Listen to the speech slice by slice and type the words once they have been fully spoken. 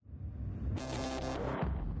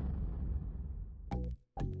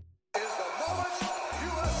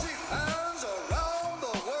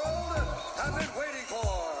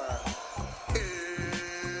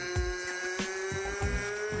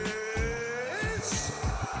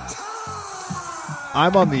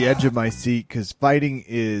I'm on the edge of my seat because fighting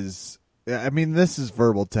is. I mean, this is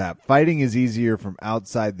verbal tap. Fighting is easier from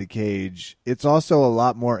outside the cage. It's also a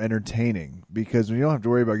lot more entertaining because when you don't have to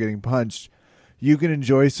worry about getting punched, you can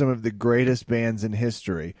enjoy some of the greatest bands in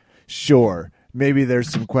history. Sure, maybe there's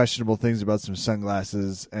some questionable things about some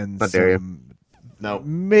sunglasses and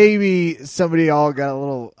maybe somebody all got a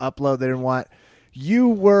little upload they didn't want. You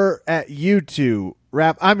were at U2.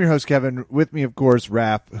 Rap. I'm your host, Kevin. With me, of course,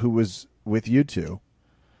 Rap, who was with U2.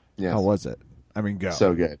 Yes. How was it? I mean, go.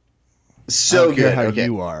 So good. I don't care how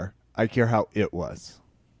you are. I care how it was.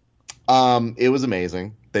 It was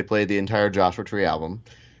amazing. They played the entire Joshua Tree album,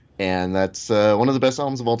 and that's one of the best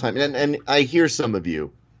albums of all time. And I hear some of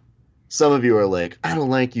you are like, I don't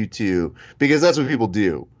like U2, because that's what people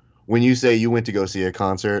do. When you say you went to go see a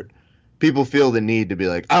concert, people feel the need to be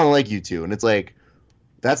like, I don't like U2, and it's like,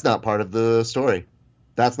 that's not part of the story.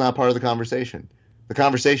 That's not part of the conversation. The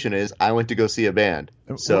conversation is, I went to go see a band.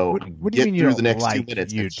 So what do you mean you through don't the next like 2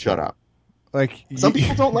 minutes U2? and shut up. Like Some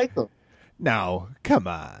people don't like them. No, come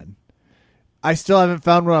on. I still haven't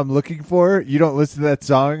found what I'm looking for. You don't listen to that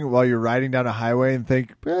song while you're riding down a highway and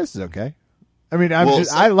think, this is okay. I mean, I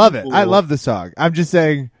love it. I love the song. I'm just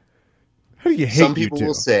saying, how do you hate Some people U2?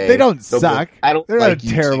 will say they don't suck. They're not like a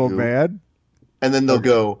terrible U2. band. And then they'll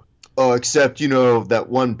go, oh, except, that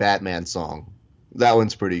one Batman song. That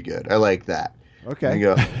one's pretty good. I like that. Okay. And you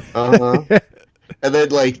go, uh-huh. And then,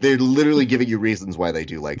 they're literally giving you reasons why they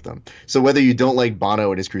do like them. So whether you don't like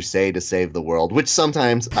Bono and his crusade to save the world, which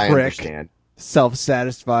sometimes I understand.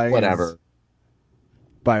 Self-satisfying. Whatever.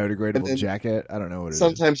 Biodegradable jacket. I don't know what it is.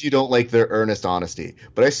 Sometimes you don't like their earnest honesty.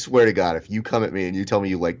 But I swear to God, if you come at me and you tell me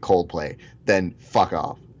you like Coldplay, then fuck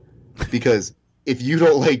off. Because if you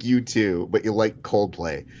don't like U2, but you like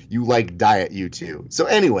Coldplay, you like Diet U2. So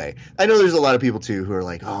anyway, I know there's a lot of people, too, who are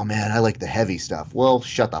like, oh, man, I like the heavy stuff. Well,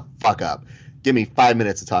 shut the fuck up. Give me 5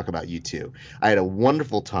 minutes to talk about U2. I had a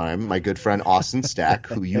wonderful time. My good friend Austin Stack,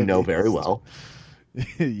 who you know very well.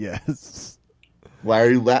 Yes. Why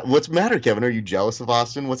are you what's the matter, Kevin? Are you jealous of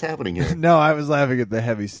Austin? What's happening here? No, I was laughing at the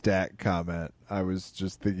heavy Stack comment. I was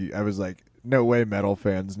just thinking, I was like, no way metal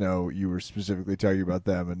fans know you were specifically talking about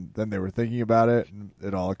them. And then they were thinking about it, and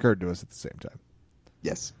it all occurred to us at the same time.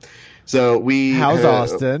 Yes. So How's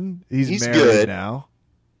Austin? He's married good now.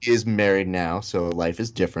 He is married now, so life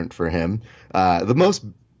is different for him. The most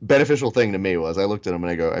beneficial thing to me was I looked at him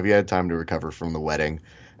and I go, have you had time to recover from the wedding?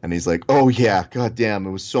 And he's like, oh, yeah, goddamn, it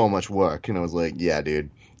was so much work. And I was like, yeah, dude,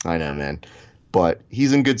 I know, man. But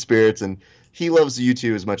he's in good spirits, and he loves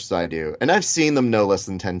U2 as much as I do. And I've seen them no less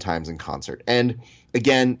than 10 times in concert. And,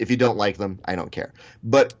 again, if you don't like them, I don't care.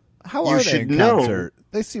 But how are they in concert?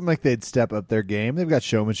 They seem like they'd step up their game. They've got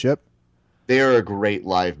showmanship. They are a great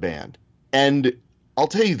live band. And I'll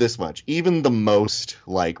tell you this much. Even the most,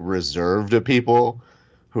 reserved of people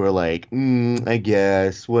who are like, I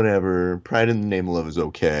guess, whatever, Pride in the Name of Love is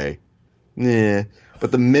okay.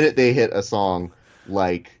 But the minute they hit a song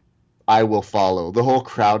like I Will Follow, the whole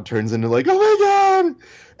crowd turns into like, oh my God!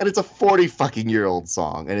 And it's a 40-fucking-year-old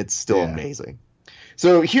song, and it's still amazing.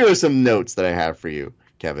 So here are some notes that I have for you,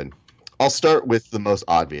 Kevin. I'll start with the most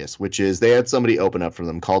obvious, which is they had somebody open up for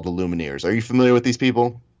them called the Lumineers. Are you familiar with these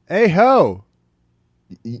people? Hey ho!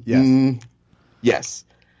 Yes. Yes.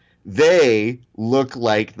 They look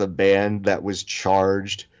like the band that was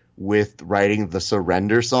charged with writing the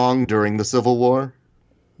Surrender song during the Civil War.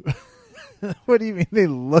 What do you mean they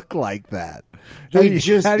look like that? How do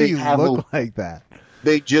you look like that?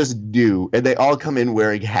 They just do. And they all come in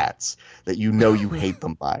wearing hats that you hate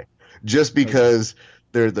them by. Just because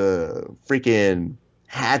they're the freaking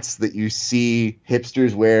hats that you see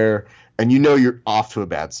hipsters wear. And you're off to a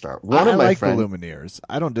bad start. I like the Lumineers.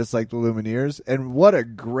 I don't dislike the Lumineers. And what a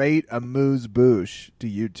great amuse-bouche to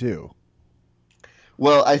U2.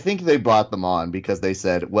 Well, I think they brought them on because they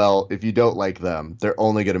said, well, if you don't like them, they're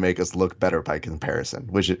only going to make us look better by comparison,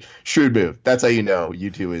 which is shrewd move. That's how you know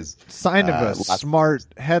U2 is... Sign of a smart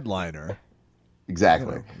headliner.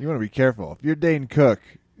 Exactly. You want to be careful. If you're Dane Cook,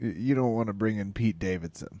 you don't want to bring in Pete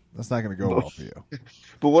Davidson. That's not going to go well for you.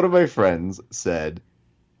 But one of my friends said...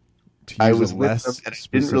 I was with them and I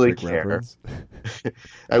didn't really care.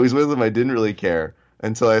 I was with them, I didn't really care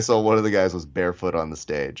until I saw one of the guys was barefoot on the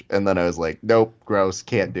stage. And then I was like, nope, gross,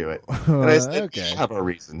 can't do it. And I said, okay. We have our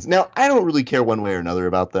reasons. Now, I don't really care one way or another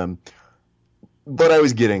about them, but I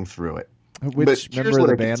was getting through it. Which member of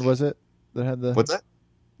the band was it that had the... What's that?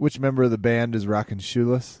 Which member of the band is rocking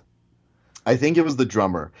shoeless? I think it was the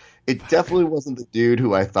drummer. It definitely wasn't the dude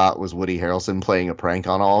who I thought was Woody Harrelson playing a prank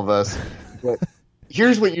on all of us. But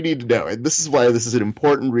here's what you need to know, and this is why this is an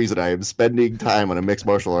important reason I am spending time on a mixed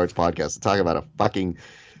martial arts podcast to talk about a fucking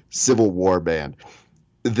Civil War band.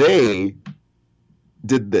 they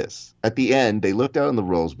did this. At the end, they looked out in the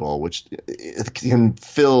Rose Bowl, which can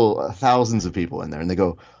fill thousands of people in there, and they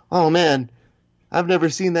go, "Oh man, I've never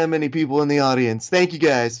seen that many people in the audience. Thank you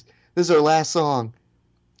guys. This is our last song.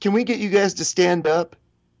 Can we get you guys to stand up?"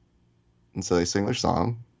 And so they sing their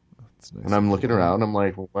song. Nice. And I'm looking around. I'm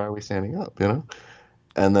like, well, why are we standing up, you know?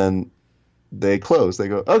 And then they close. They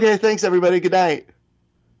go, "Okay, thanks, everybody. Good night."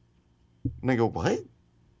 And I go, "What?"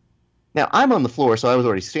 Now, I'm on the floor, so I was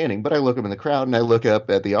already standing, but I look up in the crowd, and I look up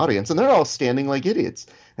at the audience, and they're all standing like idiots.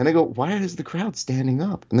 And I go, "Why is the crowd standing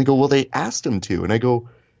up?" And they go, "Well, they asked them to." And I go,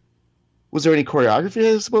 "Was there any choreography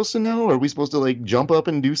I was supposed to know? Are we supposed to, like, jump up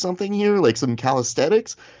and do something here, like some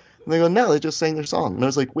calisthenics?" And they go, "No, they just sang their song." And I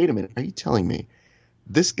was like, "Wait a minute, are you telling me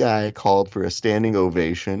this guy called for a standing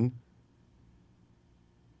ovation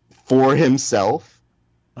for himself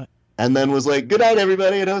and then was like, 'Good night,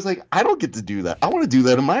 everybody'?" And I was like, I don't get to do that. I want to do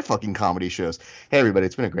that in my fucking comedy shows. "Hey, everybody,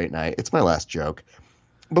 it's been a great night. It's my last joke."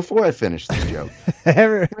 Before I finish this joke,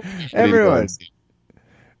 everybody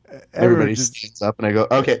stands up, and I go,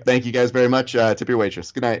 "Okay, thank you guys very much. Tip your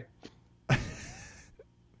waitress. Good night."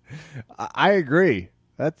 I agree.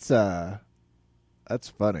 That's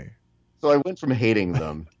funny. So I went from hating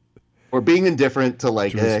them or being indifferent to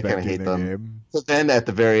like, I kind of hate them. Game. So then at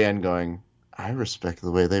the very end going, I respect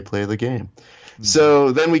the way they play the game. Mm-hmm.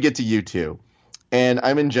 So then we get to U2. And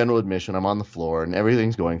I'm in general admission. I'm on the floor and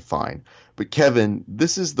everything's going fine. But Kevin,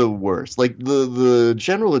 this is the worst. Like the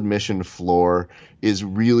general admission floor is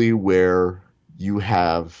really where you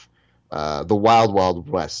have the wild, wild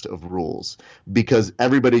west of rules because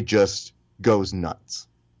everybody just goes nuts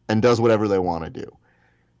and does whatever they want to do.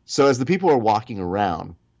 So as the people are walking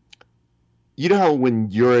around, you know how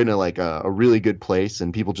when you're in a really good place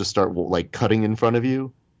and people just start like cutting in front of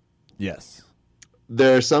you? Yes.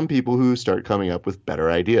 There are some people who start coming up with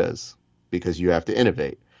better ideas because you have to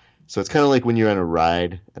innovate. So it's kind of like when you're on a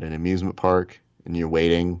ride at an amusement park and you're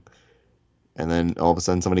waiting and then all of a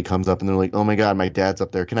sudden somebody comes up and they're like, "Oh my God, my dad's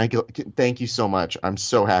up there. Can I go? Thank you so much. I'm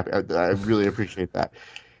so happy. I really appreciate that."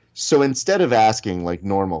 So instead of asking like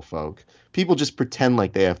normal folk, people just pretend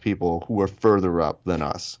like they have people who are further up than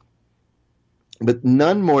us. But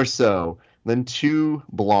none more so than two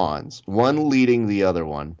blondes, one leading the other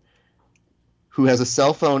one, who has a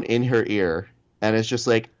cell phone in her ear and is just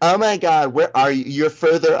like, "Oh my God, where are you? You're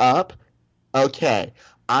further up? Okay,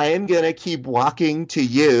 I am going to keep walking to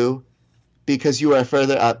you because you are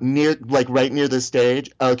further up, right near the stage.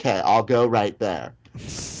 Okay, I'll go right there."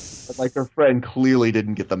 But like her friend clearly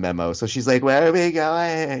didn't get the memo. So she's like, "Where are we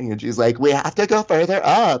going?" And she's like, "We have to go further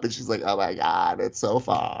up." And she's like, "Oh my God, it's so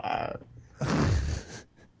far."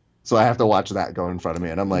 So I have to watch that go in front of me.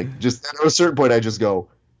 And I'm like, just at a certain point, I just go,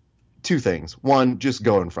 two things. One, just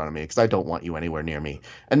go in front of me because I don't want you anywhere near me.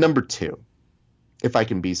 And number two, if I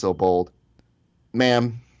can be so bold,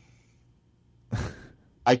 ma'am,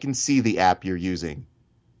 I can see the app you're using.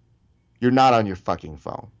 You're not on your fucking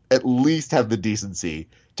phone. At least have the decency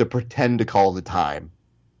to pretend to call the time.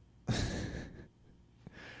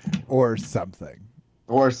 Or something.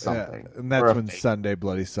 Or something. Yeah, and that's when Sunday,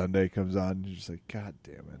 Bloody Sunday comes on. You're just like, God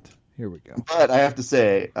damn it. Here we go. But I have to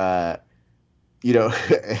say, at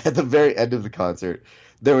the very end of the concert,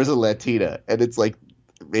 there was a Latina. And it's like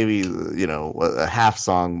maybe, a half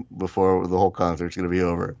song before the whole concert's going to be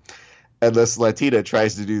over. And this Latina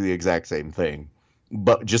tries to do the exact same thing,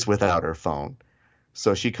 but just without her phone.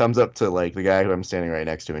 So she comes up to like the guy who I'm standing right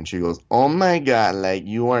next to, and she goes, "Oh my God, like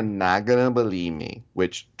you are not going to believe me."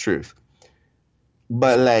 Which, truth.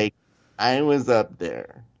 But, like, I was up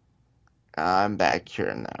there. I'm back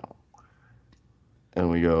here now. And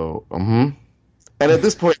we go, And at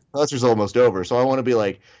this point, the concert's almost over. So I want to be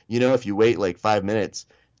like, if you wait, like, 5 minutes,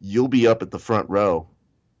 you'll be up at the front row.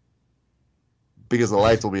 Because the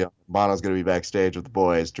lights will be on. Bono's going to be backstage with the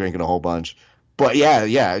boys, drinking a whole bunch. But, yeah.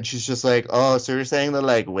 And she's just like, "Oh, so you're saying that,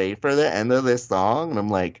 like, wait for the end of this song?" And I'm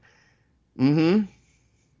like,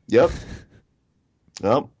 Yep.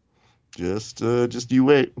 Yep. Just you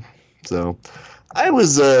wait. So I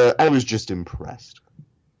was just impressed.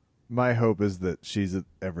 My hope is that she's at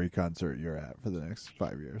every concert you're at for the next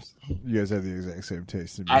 5 years. You guys have the exact same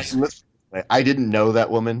taste in music. I didn't know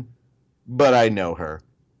that woman, but I know her.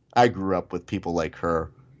 I grew up with people like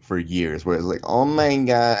her for years where it's like, "Oh my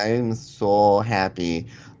God, I'm so happy.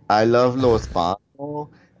 I love Los Banos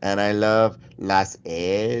and I love Las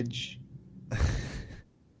Edge."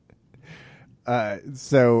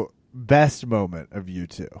 So best moment of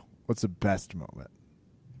U2. What's the best moment?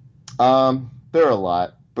 There are a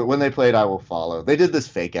lot, but when they played "I Will Follow," they did this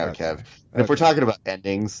fake out, okay. Kev. And if we're talking about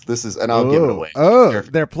endings, this is, and I'll give it away. Oh,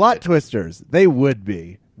 they're plot twisters. They would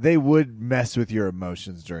be. they would mess with your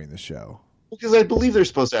emotions during the show. Because I believe they're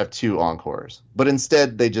supposed to have 2 encores, but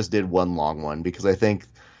instead they just did one long one because I think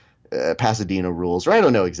Pasadena rules, or I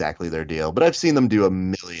don't know exactly their deal, but I've seen them do a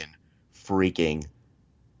million freaking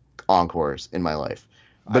encores in my life.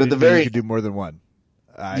 But at the very you could do more than one.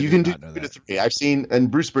 You can do 2 to 3. I've seen,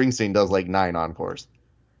 and Bruce Springsteen does like 9 encores.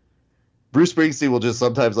 Bruce Springsteen will just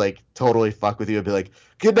sometimes like totally fuck with you and be like,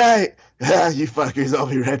 "Good night, you fuckers. I'll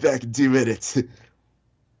be right back in 2 minutes."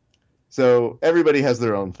 So everybody has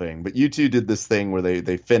their own thing, but U2 did this thing where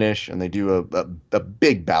they finish and they do a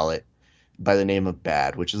big ballad by the name of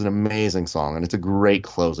Bad, which is an amazing song, and it's a great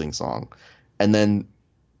closing song. And then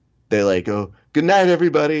they like go, "Good night,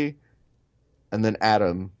 everybody." And then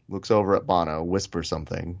Adam looks over at Bono, whispers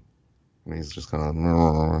something, and he's just kind of,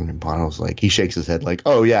 and Bono's like, he shakes his head like,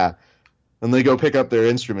 "Oh yeah." And they go pick up their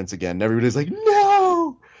instruments again, and everybody's like,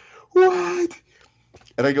 "No, what?"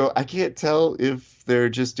 And I go, I can't tell if they're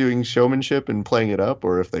just doing showmanship and playing it up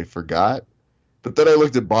or if they forgot. But then I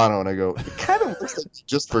looked at Bono and I go, it kind of looks like he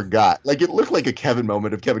just forgot. Like, it looked like a Kevin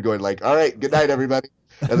moment of Kevin going like, "All right, good night, everybody."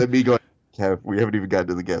 And then me going, "Kev, we haven't even gotten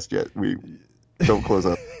to the guest yet. We don't close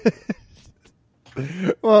up."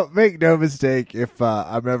 Well, make no mistake, if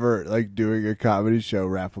I'm ever like doing a comedy show,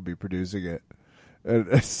 Raph will be producing it. And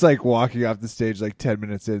it's like walking off the stage like 10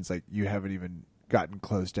 minutes in. It's like, you haven't even gotten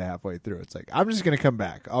close to halfway through. It's like, I'm just going to come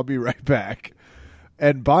back. I'll be right back.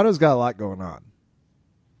 And Bono's got a lot going on.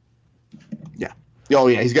 Yeah. Oh,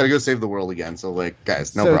 yeah. He's got to go save the world again. So, like,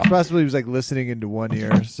 guys, no problem. So possibly he was like listening into one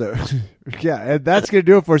ear. So, yeah. And that's going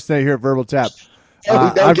to do it for us tonight here at Verbal Tap.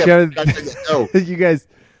 I'm Kevin. No. You guys.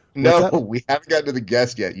 No, we haven't gotten to the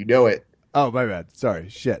guest yet. You know it. Oh, my bad. Sorry.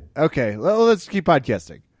 Shit. Okay. Well, let's keep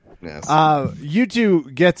podcasting. Yes.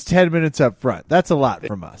 U2 gets 10 minutes up front. That's a lot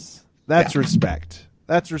from us. That's respect.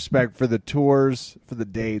 That's respect for the tours, for the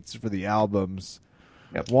dates, for the albums.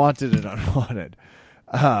 Yep. Wanted and unwanted.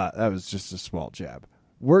 That was just a small jab.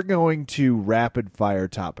 We're going to rapid fire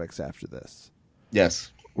topics after this.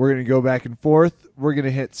 Yes. We're going to go back and forth. We're going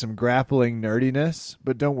to hit some grappling nerdiness,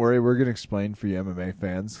 but don't worry, we're going to explain for you MMA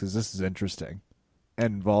fans because this is interesting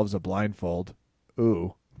and involves a blindfold.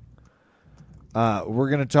 Ooh. We're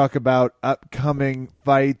going to talk about upcoming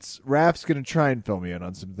fights. Raph's going to try and fill me in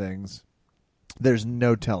on some things. There's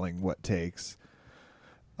no telling what takes.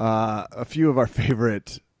 A few of our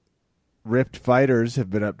favorite ripped fighters have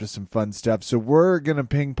been up to some fun stuff, so we're going to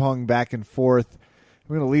ping pong back and forth.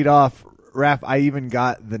 We're going to lead off. Raph, I even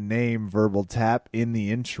got the name Verbal Tap in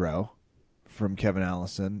the intro from Kevin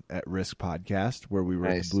Allison at Risk Podcast, where we were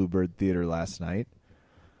at the Bluebird Theater last night.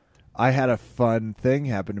 I had a fun thing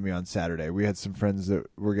happen to me on Saturday. We had some friends that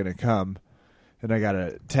were going to come, and I got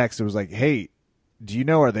a text that was like, "Hey, do you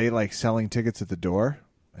know, are they like selling tickets at the door?"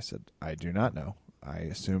 I said, "I do not know. I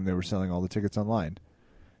assume they were selling all the tickets online."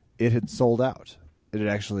 It had sold out. It had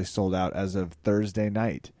actually sold out as of Thursday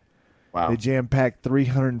night. Wow. They jam-packed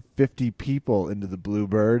 350 people into the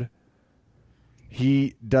Bluebird.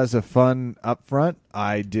 He does a fun upfront.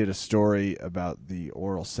 I did a story about the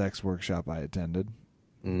oral sex workshop I attended,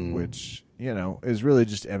 which, you know, is really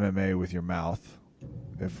just MMA with your mouth.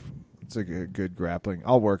 If it's a good grappling,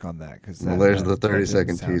 I'll work on that. There's the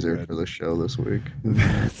 30-second teaser for the show this week.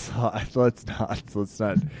 Let's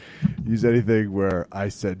not use anything where I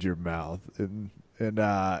said your mouth. And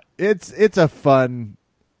it's a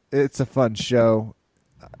fun show.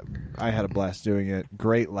 I had a blast doing it.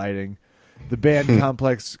 Great lighting. The band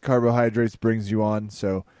Complex Carbohydrates brings you on,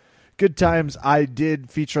 so good times. I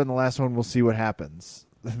did feature on the last one. We'll see what happens.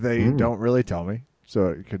 They don't really tell me, so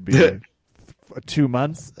it could be 2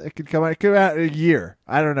 months. It could come out. It could come out in a year.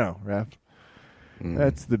 I don't know, Raph.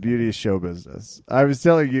 That's the beauty of show business. I was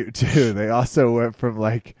telling you too. They also went from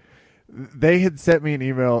like, they had sent me an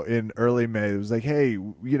email in early May. It was like, "Hey,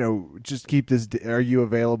 you know, just keep this. Are you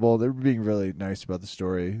available?" They were being really nice about the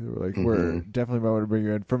story. They were like, "We're definitely going to bring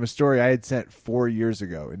you in." From a story I had sent 4 years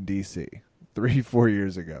ago in DC, 4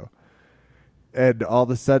 years ago. And all of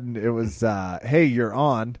a sudden it was, "Hey, you're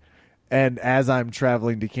on. And as I'm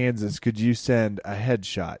traveling to Kansas, could you send a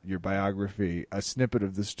headshot, your biography, a snippet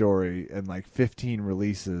of the story, and like 15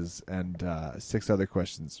 releases and 6 other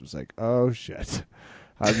questions?" It was like, oh, shit.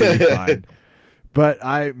 I'm going to be fine. But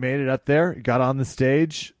I made it up there, got on the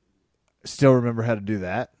stage, still remember how to do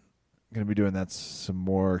that. Going to be doing that some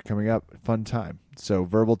more coming up. Fun time. So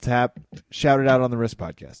Verbal Tap, shout it out on the Risk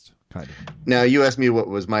Podcast, kind of. Now, you asked me what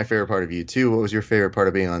was my favorite part of U2. What was your favorite part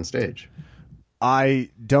of being on stage?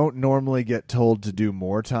 I don't normally get told to do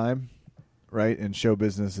more time, right? In show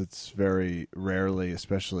business, it's very rarely,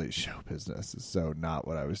 especially show business, is so not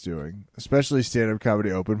what I was doing. Especially stand-up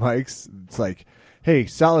comedy open mics. It's like, "Hey,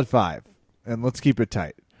 solid 5, and let's keep it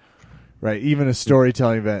tight." Right, even a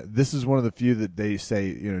storytelling event. This is one of the few that they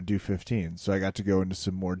say, do 15. So I got to go into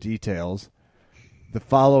some more details. The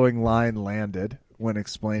following line landed when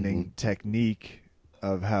explaining technique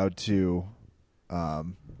of how to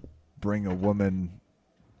bring a woman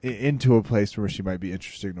into a place where she might be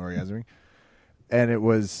interested in orgasming. And it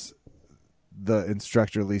was the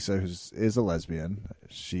instructor, Lisa, who is a lesbian.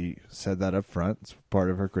 She said that up front. It's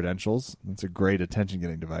part of her credentials. It's a great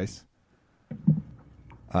attention-getting device.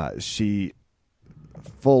 She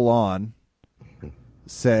full on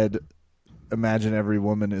said, imagine every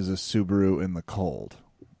woman is a Subaru in the cold.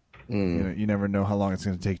 You never know how long it's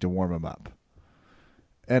going to take to warm them up.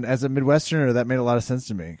 And as a Midwesterner, that made a lot of sense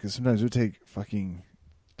to me, because sometimes it would take fucking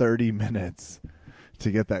 30 minutes to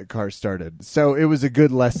get that car started. So it was a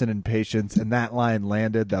good lesson in patience, and that line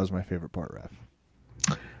landed. That was my favorite part,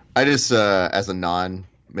 Ref. I just, as a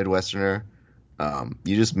non-Midwesterner,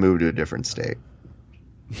 you just move to a different state.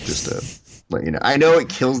 Just to let you know. I know it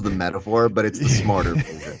kills the metaphor, but it's the smarter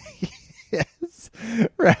version. Yes.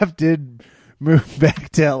 Raph did move back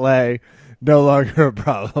to L.A. No longer a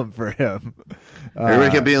problem for him.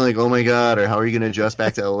 Everybody kept being like, oh my God, or how are you going to adjust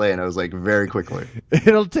back to L.A.? And I was like, very quickly.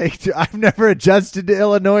 It'll take... I've never adjusted to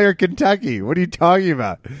Illinois or Kentucky. What are you talking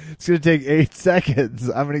about? It's going to take 8 seconds.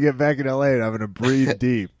 I'm going to get back in L.A. and I'm going to breathe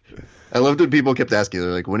deep. I loved when people kept asking.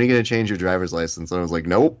 They're like, when are you going to change your driver's license? And I was like,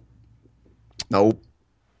 nope.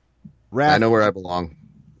 Raph, I know where I belong.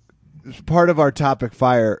 As part of our topic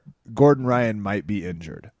fire, Gordon Ryan might be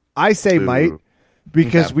injured. I say might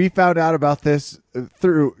because we found out about this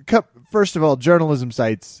through, first of all, journalism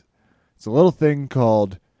sites. It's a little thing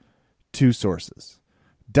called two sources.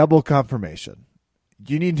 Double confirmation.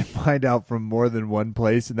 You need to find out from more than one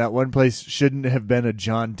place, and that one place shouldn't have been a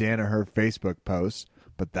John Danaher Facebook post,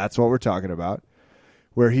 but that's what we're talking about,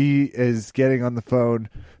 where he is getting on the phone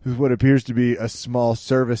with what appears to be a small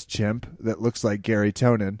service chimp that looks like Gary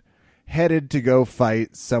Tonin, headed to go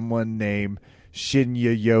fight someone named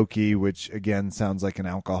Shinya Yoki, which again sounds like an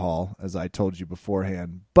alcohol, as I told you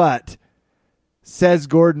beforehand, but says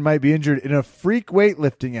Gordon might be injured in a freak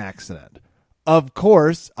weightlifting accident. Of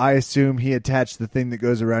course, I assume he attached the thing that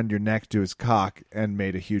goes around your neck to his cock and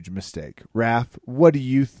made a huge mistake. Raph, what do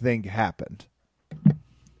you think happened?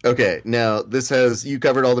 Okay, now you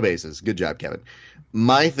covered all the bases. Good job, Kevin.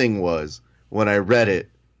 My thing was, when I read it,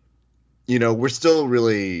 we're still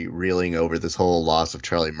really reeling over this whole loss of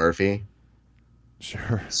Charlie Murphy.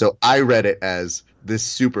 Sure. So I read it as this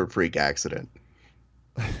super freak accident.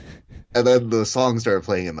 And then the song started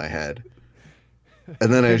playing in my head.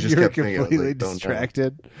 And then I just kept thinking, completely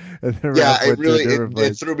distracted. And then yeah,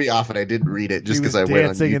 it threw me off, and I didn't read it just because I went on YouTube.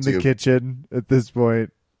 Dancing in the kitchen at this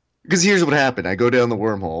point. Because here's what happened. I go down the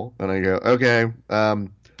wormhole, and I go, okay,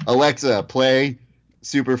 Alexa, play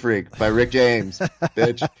Super Freak by Rick James,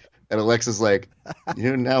 bitch. And Alexa's like,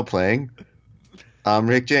 you're now playing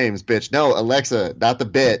Rick James, bitch. No, Alexa, not the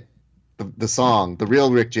bit, the song, the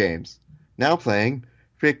real Rick James. Now playing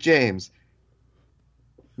Rick James.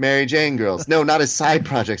 Mary Jane Girls. No, not his side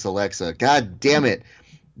projects, Alexa. God damn it.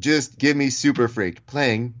 Just give me Super Freak.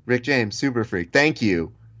 Playing Rick James, Super Freak. Thank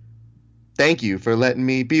you. Thank you for letting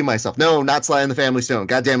me be myself. No, not Sly and the Family Stone.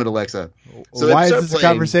 God damn it, Alexa. So why is this a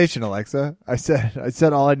conversation, Alexa? I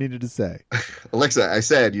said all I needed to say. Alexa, I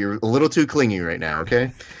said you're a little too clingy right now,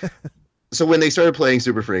 okay? So when they started playing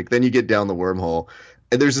Super Freak, then you get down the wormhole.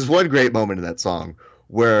 And there's this one great moment in that song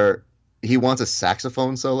where he wants a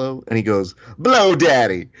saxophone solo, and he goes, blow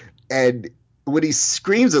daddy. And when he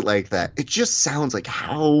screams it like that, it just sounds like,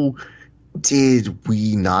 how did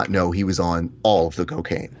we not know he was on all of the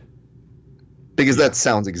cocaine? Because that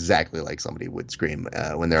sounds exactly like somebody would scream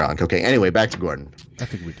when they're on cocaine. Anyway, back to Gordon. I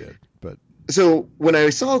think we did. But so when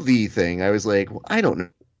I saw the thing, I was like, well, I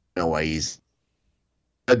don't know why he's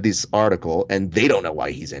read this article, and they don't know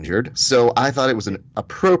why he's injured. So I thought it was an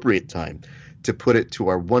appropriate time to put it to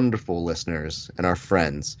our wonderful listeners and our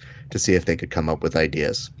friends to see if they could come up with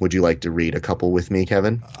ideas. Would you like to read a couple with me,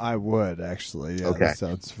 Kevin? I would, actually. Yeah, okay. That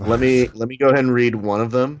sounds fun. Let me go ahead and read one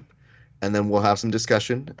of them, and then we'll have some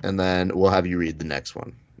discussion, and then we'll have you read the next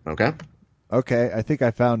one. Okay? Okay. I think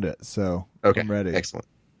I found it, so I'm ready. Excellent.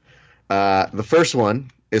 The first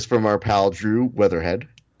one is from our pal Drew Weatherhead,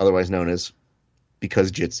 otherwise known as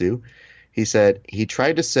Because Jitsu. He said he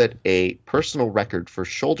tried to set a personal record for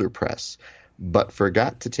shoulder press, but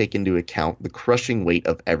forgot to take into account the crushing weight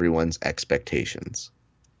of everyone's expectations.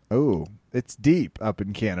 Oh, it's deep up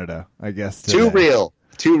in Canada, I guess. Today. Too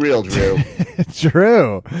real, Drew.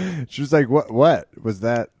 True. She was like, "What? Was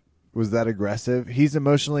that aggressive?" He's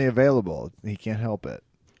emotionally available. He can't help it.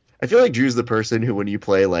 I feel like Drew's the person who, when you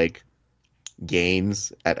play like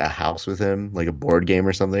games at a house with him, like a board game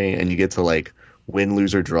or something, and you get to like win,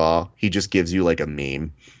 lose, or draw, he just gives you like a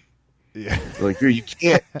meme. Yeah. Like, "Here, you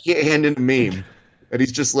can't hand in a meme." And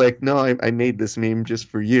he's just like, "No, I made this meme just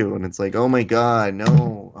for you." And it's like, "Oh my God,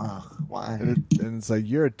 no. Ugh, why?" And it's like,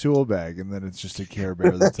 you're a tool bag. And then it's just a Care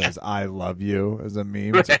Bear that says, I love you as a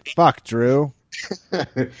meme. It's like, fuck, Drew.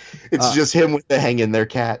 It's just him with the hang in there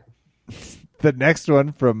cat. The next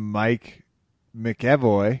one from Mike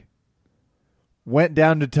McEvoy. Went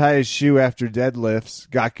down to tie his shoe after deadlifts,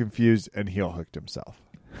 got confused, and heel hooked himself.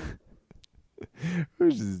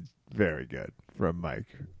 Which is very good from Mike.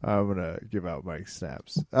 I'm going to give out Mike's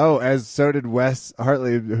snaps. Oh, as so did Wes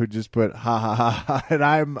Hartley, who just put ha ha ha ha. And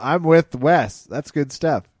I'm with Wes. That's good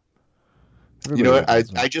stuff. You know what?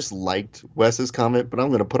 I just liked Wes's comment, but I'm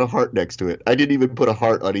going to put a heart next to it. I didn't even put a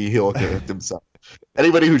heart on he heel hooked himself.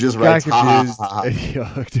 Anybody who just writes ha ha ha ha. Heel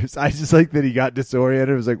hooked himself. I just like that he got disoriented.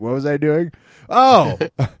 I was like, what was I doing? Oh.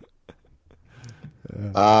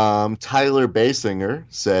 Tyler Basinger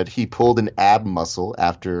said he pulled an ab muscle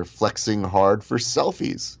after flexing hard for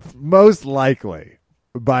selfies. Most likely,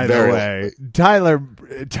 by the Very way.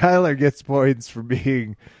 Tyler gets points for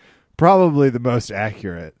being probably the most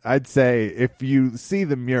accurate. I'd say if you see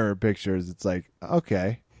the mirror pictures, it's like,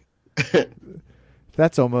 okay.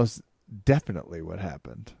 That's almost definitely what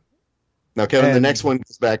happened. Now, Kevin, the next one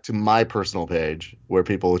goes back to my personal page where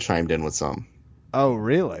people chimed in with some. Oh,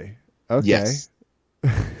 really? Okay. Yes.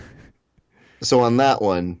 So on that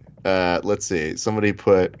one, let's see. Somebody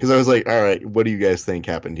put, because I was like, all right, what do you guys think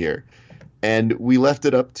happened here? And we left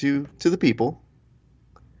it up to the people.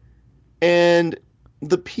 And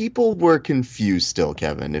the people were confused still,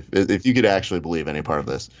 Kevin, if you could actually believe any part of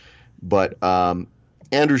this. But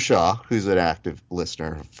Andrew Shaw, who's an active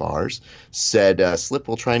listener of ours, said Slip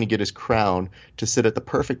while trying to get his crown to sit at the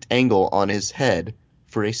perfect angle on his head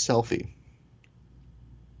for a selfie.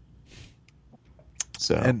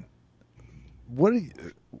 So, and what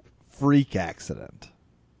freak accident?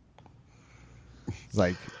 It's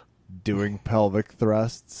like doing pelvic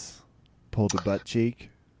thrusts, pulled a butt cheek.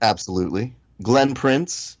 Absolutely. Glenn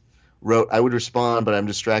Prince wrote, I would respond, but I'm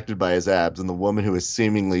distracted by his abs and the woman who is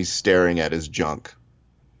seemingly staring at his junk.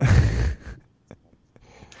 Glenn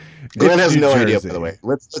has no idea, by the way.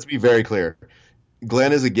 Let's be very clear.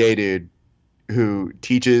 Glenn is a gay dude who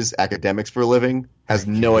teaches academics for a living, has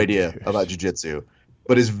no idea about jiu-jitsu,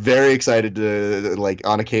 but is very excited to, like,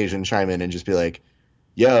 on occasion chime in and just be like,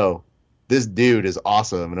 yo, this dude is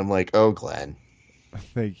awesome. And I'm like, oh, Glenn.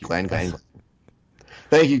 Thank you. Glenn.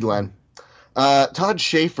 Thank you, Glenn. Todd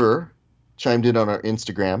Schaefer chimed in on our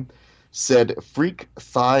Instagram, said freak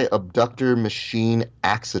thigh abductor machine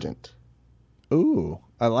accident. Ooh,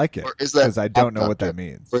 I like it. Or is that because I don't know what that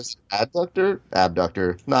means. Or is it adductor?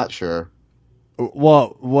 Abductor. Not sure.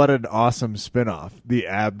 Well, what an awesome spinoff. The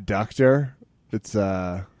abductor. It's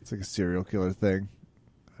like a serial killer thing.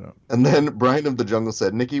 And then Brian of the Jungle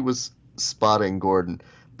said Nikki was spotting Gordon,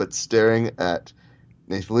 but staring at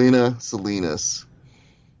Nathalina Salinas.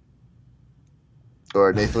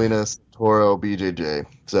 Or Nathalina Toro BJJ.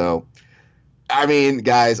 So, I mean,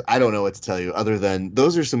 guys, I don't know what to tell you other than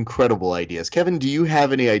those are some credible ideas. Kevin, do you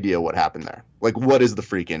have any idea what happened there? Like, what is the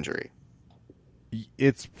freak injury?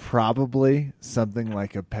 It's probably something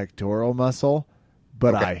like a pectoral muscle,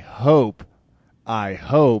 but Okay. I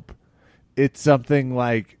hope it's something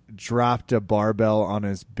like dropped a barbell on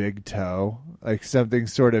his big toe, like something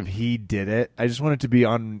sort of he did it. I just want it to be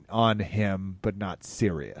on him, but not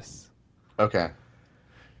serious. Okay.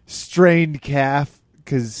 Strained calf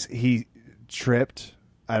because he tripped.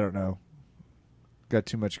 I don't know. Got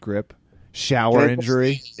too much grip. Shower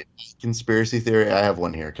injury. Conspiracy theory. I have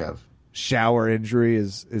one here, Kev. Shower injury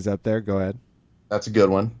is up there. Go ahead. That's a good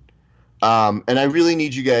one. And I really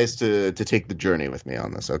need you guys to take the journey with me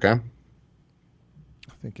on this, okay?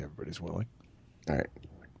 I think everybody's willing. All right.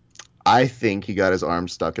 I think he got his arm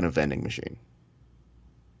stuck in a vending machine.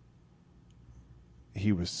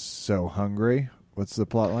 He was so hungry. What's the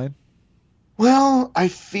plot line? Well, I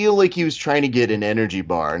feel like he was trying to get an energy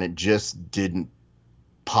bar and it just didn't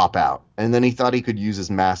pop out. And then he thought he could use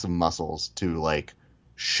his massive muscles to, like,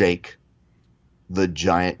 shake the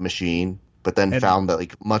giant machine, but then found that,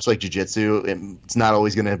 like, much like jiu-jitsu, it's not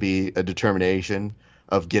always going to be a determination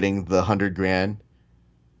of getting the $100,000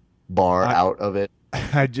 bar out of it.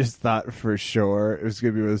 I just thought for sure it was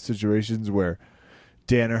going to be one of those situations where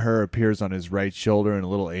Danaher appears on his right shoulder in a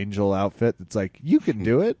little angel outfit. It's like, you can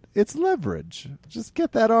do it. It's leverage. Just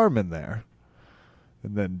get that arm in there.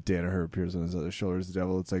 And then Danaher appears on his other shoulder as the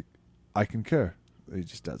devil. It's like, I concur. He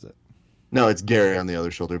just does it. No, it's Gary on the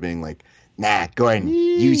other shoulder being like, nah, go ahead and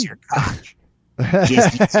use your cock.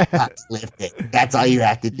 Just use your butt, lift it. That's all you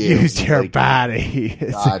have to do. Use your body.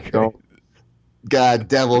 God,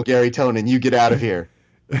 devil, Gary Tonin, you get out of here.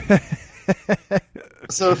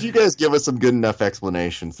 So if you guys give us some good enough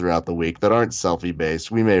explanations throughout the week that aren't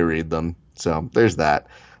selfie-based, we may read them. So there's that.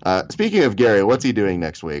 Speaking of Gary, what's he doing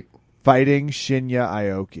next week? Fighting Shinya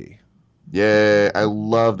Aoki. Yeah, I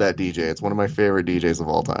love that DJ. It's one of my favorite DJs of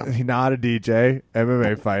all time. He's not a DJ,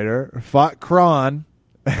 MMA fighter. Fought Kron,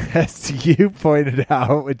 as you pointed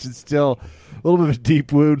out, which is still a little bit of a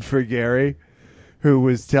deep wound for Gary, who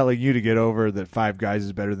was telling you to get over that Five Guys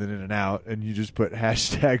is better than In-N-Out, and you just put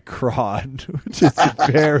hashtag Kron, which is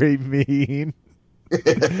very mean. I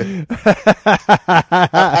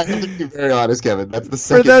have to be very honest, Kevin. That's the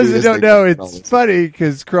second. For those who don't know, it's funny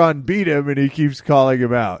because Kron beat him and he keeps calling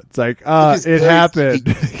him out. It's like, it happened.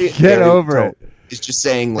 Get over it. It's just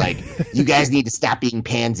saying, like, you guys need to stop being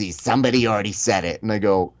pansies. Somebody already said it. And I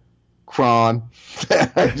go, Kron.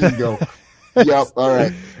 I just go, yep, all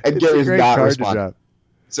right. And Gary's not responding.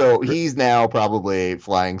 So he's now probably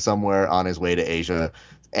flying somewhere on his way to Asia,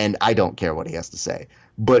 and I don't care what he has to say.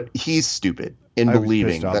 But he's stupid in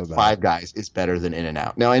believing that Five Guys is better than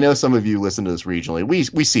In-N-Out. Now, I know some of you listen to this regionally. We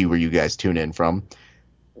see where you guys tune in from.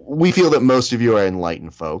 We feel that most of you are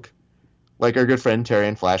enlightened folk. Like our good friend Terry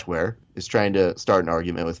and Flash Ware is trying to start an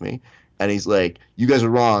argument with me. And he's like, you guys are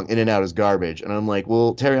wrong. In-N-Out is garbage. And I'm like,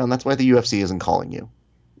 well, Terry, that's why the UFC isn't calling you.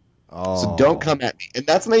 Oh. So don't come at me. And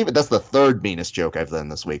that's the third meanest joke I've done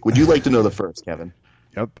this week. Would you like to know the first, Kevin?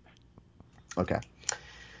 Yep. Okay.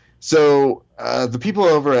 So the people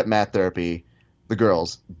over at Matt Therapy, the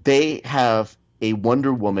girls, they have a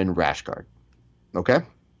Wonder Woman rash guard. Okay?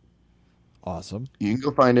 Awesome. You can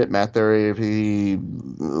go find it,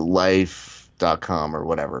 matttherapylife.com or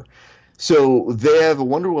whatever. So they have a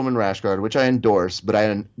Wonder Woman rash guard, which I endorse, but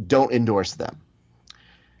I don't endorse them.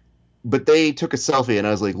 But they took a selfie, and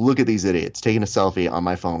I was like, look at these idiots taking a selfie on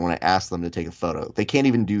my phone when I asked them to take a photo. They can't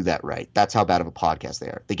even do that right. That's how bad of a podcast they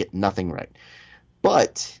are. They get nothing right.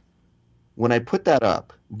 But when I put that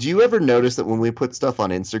up, do you ever notice that when we put stuff on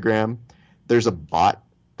Instagram, there's a bot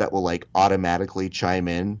that will like automatically chime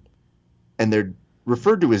in, and they're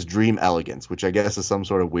referred to as Dream Elegance, which I guess is some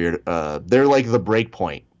sort of weird. They're like the break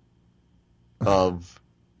point of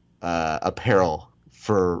apparel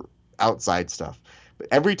for outside stuff. But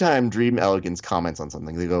every time Dream Elegance comments on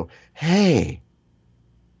something, they go, "Hey,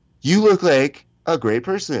 you look like a great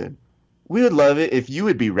person. We would love it if you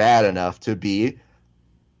would be rad enough to be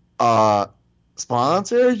a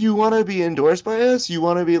sponsor. You want to be endorsed by us? You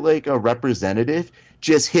want to be like a representative?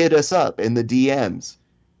 Just hit us up in the DMs,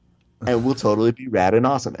 and we'll totally be rad and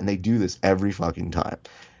awesome." And they do this every fucking time.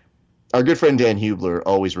 Our good friend Dan Hubler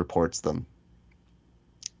always reports them.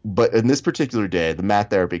 But in this particular day, the Matt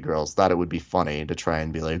Therapy girls thought it would be funny to try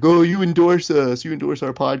and be like, "Oh, you endorse us. You endorse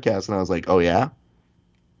our podcast." And I was like, "Oh, yeah?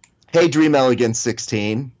 Hey, Dream Elegance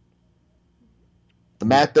 16. The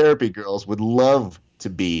Matt Therapy girls would love to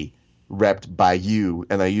be repped by you."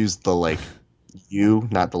 And I used the, like, you,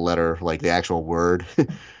 not the letter, like the actual word,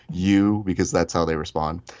 you, because that's how they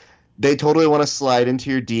respond. They totally want to slide into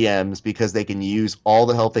your DMs because they can use all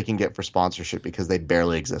the help they can get for sponsorship because they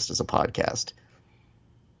barely exist as a podcast.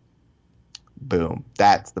 Boom.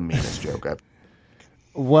 That's the meanest joke I've.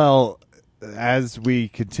 Well, as we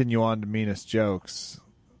continue on to meanest jokes,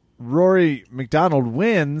 Rory McDonald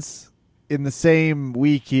wins in the same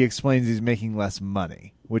week he explains he's making less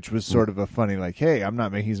money, which was sort of a funny, like, hey, I'm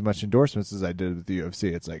not making as much endorsements as I did with the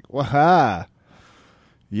UFC. It's like, waha.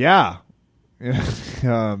 Yeah.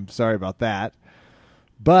 Sorry about that.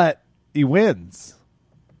 But he wins.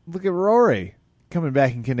 Look at Rory coming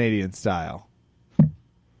back in Canadian style.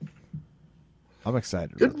 I'm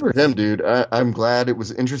excited. Good for him, dude. I'm glad. It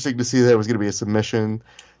was interesting to see that it was going to be a submission.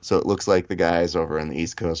 So it looks like the guys over on the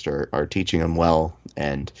East Coast are teaching him well.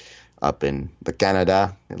 And up in the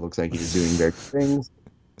Canada, it looks like he's doing very good things.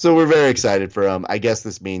 So we're very excited for him. I guess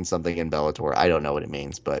this means something in Bellator. I don't know what it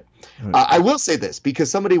means, but I will say this because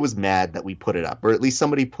somebody was mad that we put it up, or at least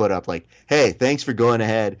somebody put up like, "Hey, thanks for going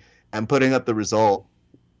ahead and putting up the result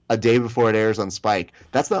a day before it airs on Spike."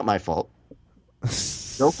 That's not my fault.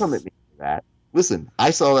 Don't come at me for that. Listen,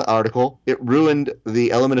 I saw that article. It ruined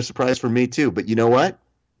the element of surprise for me too. But you know what?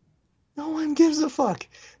 No one gives a fuck.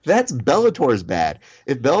 That's Bellator's bad.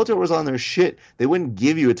 If Bellator was on their shit, they wouldn't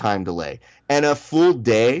give you a time delay. And a full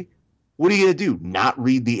day? What are you going to do? Not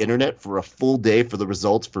read the internet for a full day for the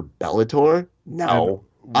results for Bellator? No.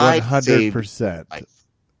 100%.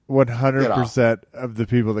 100% of the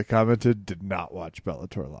people that commented did not watch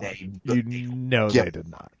Bellator live. They did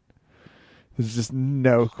not. There's just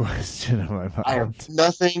no question in my mind. I have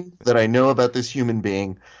nothing that I know about this human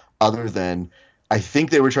being other than I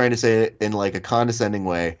think they were trying to say it in like a condescending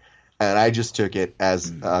way, and I just took it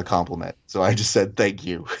as a compliment. So I just said thank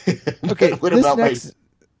you. Okay, What about my?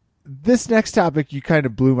 this next topic you kind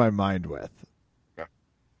of blew my mind with. Yeah.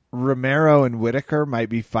 Romero and Whitaker might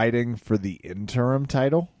be fighting for the interim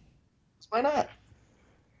title. Why not?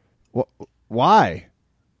 Why?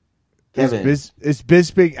 Kevin. Is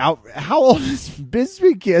Bisping out? How old is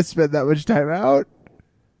Bisping? Can't spend that much time out.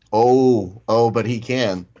 But he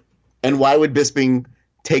can. And why would Bisping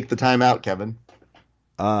take the time out, Kevin?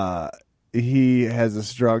 He has a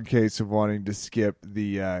strong case of wanting to skip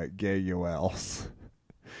the gay ULs.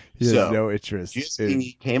 He has no interest.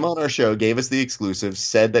 He came on our show, gave us the exclusive,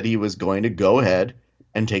 said that he was going to go ahead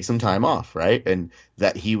and take some time off, right? And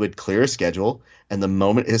that he would clear a schedule, and the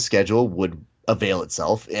moment his schedule would avail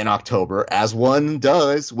itself in October, as one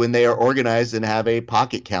does when they are organized and have a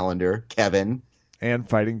pocket calendar, Kevin. And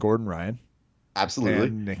fighting Gordon Ryan. Absolutely.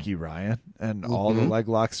 And Nikki Ryan. And all the leg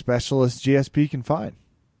lock specialists GSP can find.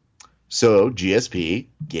 So GSP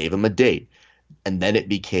gave him a date. And then it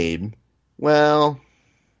became, in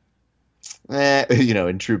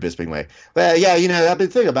true Bisping way. Well, yeah, I've been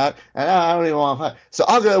thinking about it, and I don't even want to fight. So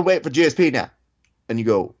I'll go wait for GSP now. And you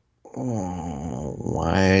go, oh,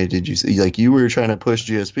 why did you say, like, you were trying to push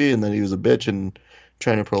GSP and then he was a bitch and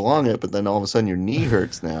trying to prolong it, but then all of a sudden your knee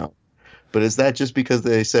hurts now. But is that just because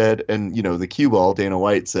they said, and, the cue ball, Dana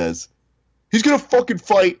White says, he's going to fucking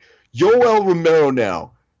fight Yoel Romero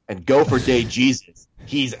now and go for Day Jesus.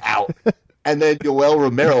 He's out. And then Yoel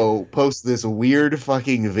Romero posts this weird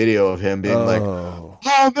fucking video of him being like, oh,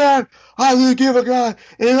 man, I didn't give a guy.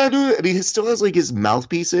 And I do it. And he still has, like, his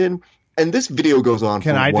mouthpiece in. And this video goes on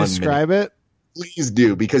Can for I 1 describe minute. it? Please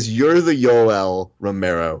do, because you're the Yoel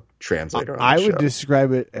Romero translator on the I show. would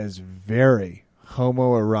describe it as very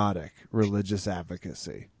homoerotic religious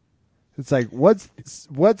advocacy. It's like, what's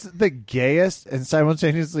the gayest and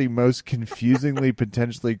simultaneously most confusingly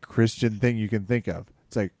potentially Christian thing you can think of?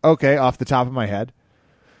 It's like, okay, off the top of my head,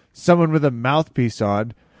 someone with a mouthpiece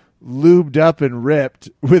on, lubed up and ripped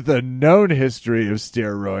with a known history of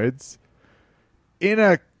steroids in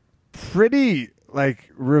a pretty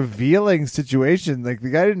revealing situation. Like, the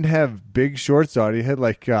guy didn't have big shorts on. He had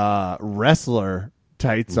wrestler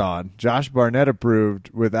tights on. Josh Barnett approved,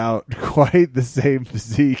 without quite the same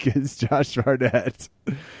physique as Josh Barnett.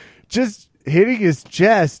 Just hitting his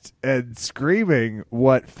chest and screaming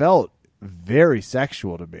what felt very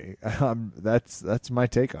sexual to me. That's my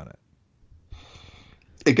take on it.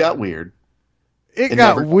 It got weird. It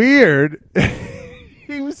got weird.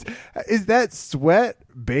 Is that sweat,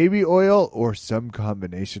 baby oil, or some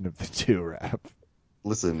combination of the two, Rap?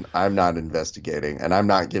 Listen, I'm not investigating, and I'm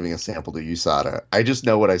not giving a sample to USADA. I just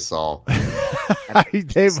know what I saw. I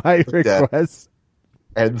gave my request.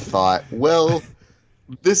 And thought, well,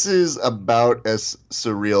 this is about as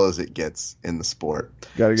surreal as it gets in the sport.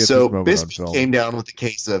 Gotta get so this moment on Bisping film. came down with the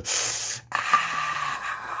case of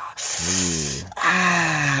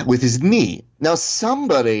with his knee. Now,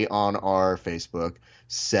 somebody on our Facebook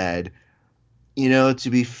said, to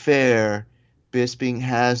be fair, Bisping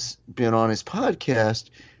has been on his podcast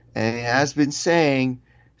and he has been saying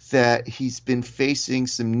that he's been facing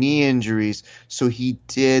some knee injuries, so he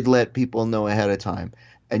did let people know ahead of time.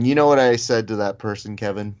 And you know what I said to that person,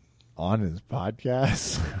 Kevin? On his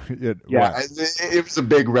podcast? Yeah, it was a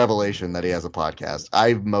big revelation that he has a podcast.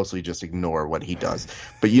 I mostly just ignore what he does.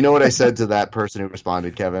 But you know what I said to that person who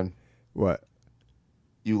responded, Kevin? What?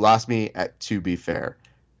 You lost me at to be fair.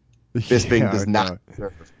 Bisping does not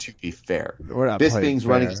deserve to be fair. Bisping's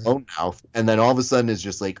running his own mouth, and then all of a sudden is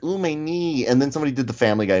just like, ooh, my knee. And then somebody did the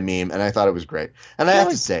Family Guy meme, and I thought it was great. And I have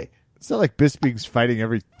to say, it's not like Bisping's fighting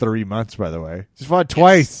every 3 months, by the way. He's fought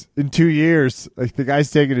twice in 2 years. Like, the guy's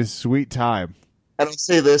taking his sweet time. And I'll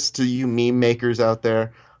say this to you meme makers out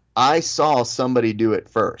there. I saw somebody do it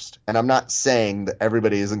first. And I'm not saying that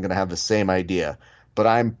everybody isn't going to have the same idea, but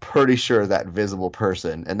I'm pretty sure that visible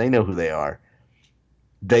person, and they know who they are,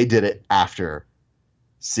 they did it after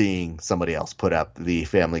seeing somebody else put up the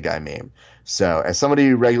Family Guy meme. So as somebody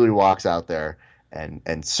who regularly walks out there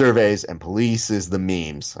and surveys and polices the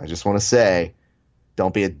memes, I just want to say,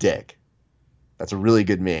 don't be a dick. That's a really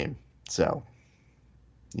good meme. So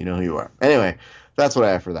you know who you are. Anyway, that's what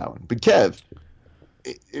I have for that one. But Kev,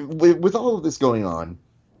 with all of this going on,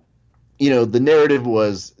 the narrative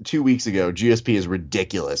was 2 weeks ago, GSP is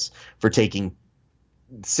ridiculous for taking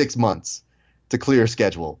 6 months to clear a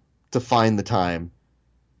schedule, to find the time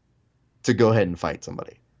to go ahead and fight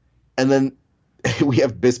somebody. And then we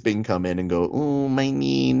have Bisping come in and go, oh, my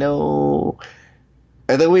knee, no.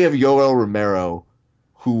 And then we have Yoel Romero,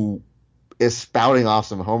 who is spouting off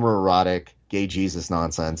some homoerotic gay Jesus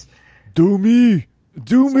nonsense. Do me.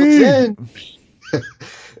 Do So me. then,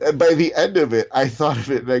 and by the end of it, I thought of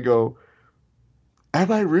it and I go,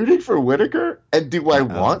 am I rooting for Whitaker? And do I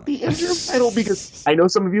want the interim title? Because I know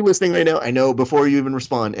some of you listening right now, I know before you even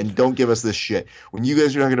respond, and don't give us this shit. When you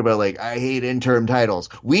guys are talking about, like, I hate interim titles,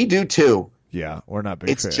 we do too. Yeah, we're not big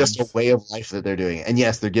It's fans. just a way of life that they're doing. And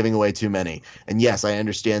yes, they're giving away too many. And yes, I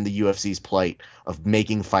understand the UFC's plight of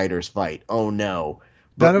making fighters fight. Oh, no.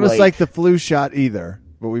 None of us like the flu shot either,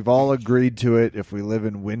 but we've all agreed to it. If we live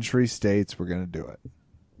in wintry states, we're going to do it.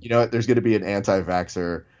 You know what? There's going to be an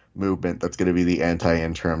anti-vaxxer movement that's going to be the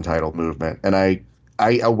anti-interim title movement. And I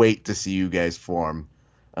await to see you guys form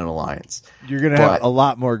an alliance. You're going to have a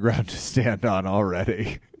lot more ground to stand on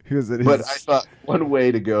already. But I thought one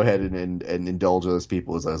way to go ahead and indulge those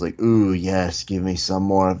people is I was like, ooh, yes, give me some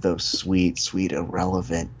more of those sweet, sweet,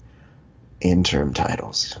 irrelevant interim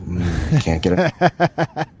titles. Can't get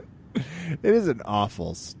it. It is an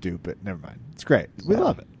awful, stupid. Never mind. It's great. We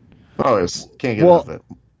love it. Oh, can't get enough of it.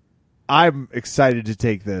 I'm excited to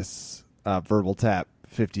take this verbal tap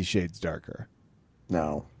 50 Shades Darker.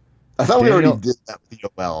 No. I thought we already did that with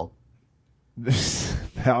Yoel.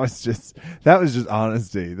 that was just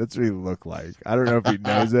honesty. That's what he looked like. I don't know if he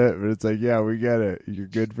knows it, but it's like, yeah, we get it. You're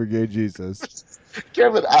good for gay Jesus.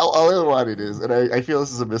 Kevin, all I want it is, and I feel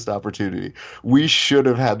this is a missed opportunity. We should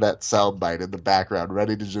have had that soundbite in the background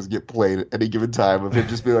ready to just get played at any given time of him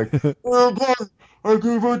just be like, oh, God, I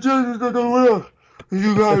keep on changing the wheel.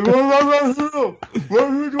 You guys, what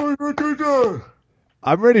are you doing with that?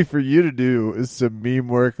 I'm ready for you to do some meme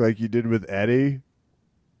work like you did with Eddie.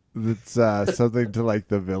 That's something to like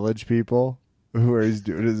the Village People, where he's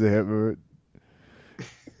doing his hip movement.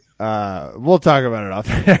 We'll talk about it off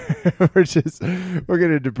there. We're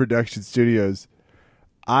getting into production studios.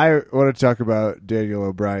 I want to talk about Daniel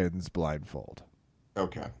O'Brien's blindfold.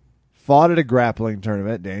 Okay. Fought at a grappling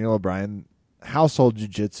tournament. Daniel O'Brien, household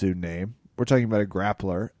jiu-jitsu name. We're talking about a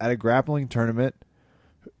grappler at a grappling tournament.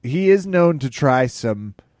 He is known to try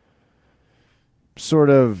some sort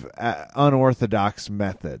of unorthodox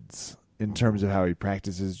methods in terms of how he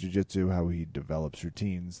practices jiu-jitsu, how he develops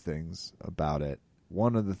routines, things about it.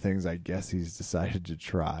 One of the things I guess he's decided to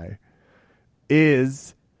try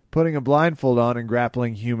is putting a blindfold on and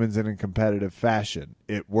grappling humans in a competitive fashion.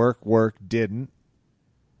 It worked, didn't.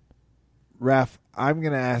 Raf, I'm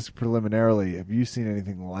going to ask preliminarily, have you seen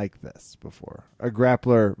anything like this before? A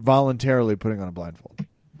grappler voluntarily putting on a blindfold?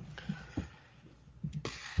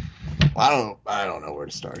 I don't know where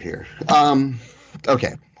to start here.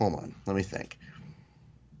 Okay, hold on. Let me think.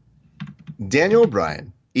 Daniel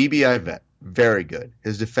O'Brien, EBI vet, very good.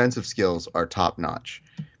 His defensive skills are top notch.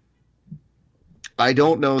 I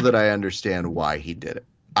don't know that I understand why he did it.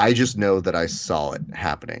 I just know that I saw it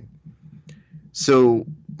happening. So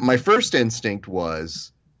my first instinct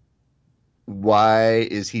was, why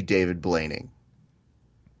is he David Blaining?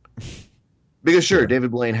 Because sure,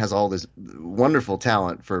 David Blaine has all this wonderful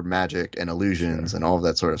talent for magic and illusions and all of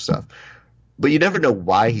that sort of stuff. But you never know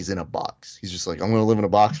why he's in a box. He's just like, I'm going to live in a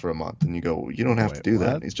box for a month. And you go, well, you don't have to do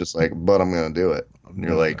that. And he's just like, but I'm going to do it. And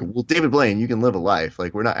you're like, well, David Blaine, you can live a life.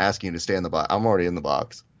 Like, we're not asking you to stay in the box. I'm already in the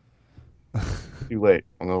box. Too late.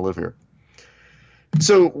 I'm going to live here.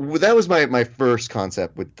 So that was my first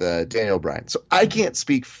concept with Daniel O'Brien. So I can't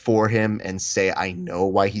speak for him and say I know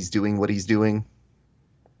why he's doing what he's doing.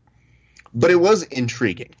 But it was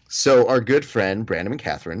intriguing. So our good friend, Brandon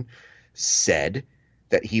McCatherine, said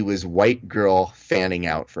that he was white girl fanning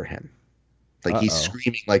out for him. Like he's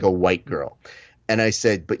screaming like a white girl. And I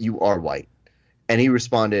said, but you are white. And he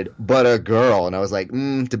responded, but a girl. And I was like,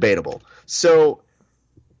 debatable. So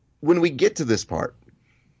when we get to this part,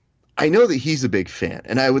 I know that he's a big fan.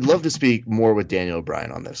 And I would love to speak more with Daniel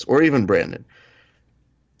O'Brien on this, or even Brandon.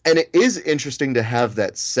 And it is interesting to have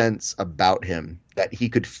that sense about him that he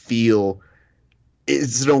could feel.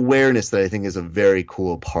 It's an awareness that I think is a very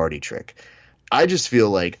cool party trick. I just feel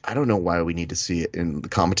like I don't know why we need to see it in the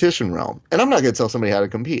competition realm. And I'm not going to tell somebody how to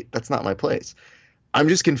compete. That's not my place. I'm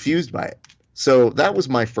just confused by it. So that was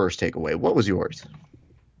my first takeaway. What was yours?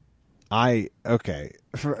 The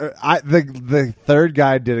third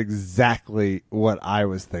guy did exactly what I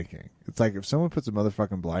was thinking. It's like if someone puts a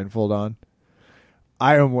motherfucking blindfold on,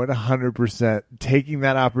 I am 100% taking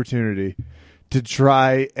that opportunity to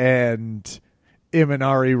try and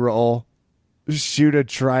Imanari roll, shoot a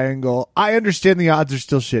triangle. I understand the odds are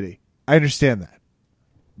still shitty. I understand that.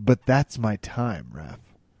 But that's my time, Raph.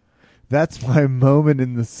 That's my moment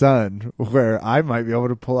in the sun where I might be able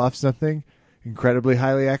to pull off something incredibly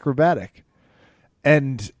highly acrobatic.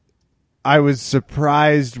 And I was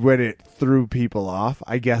surprised when it threw people off.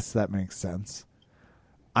 I guess that makes sense.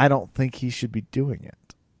 I don't think he should be doing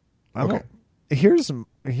it. I Okay. don't.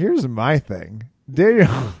 Here's my thing,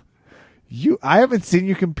 Daniel. I haven't seen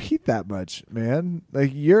you compete that much, man.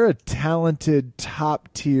 Like, you're a talented, top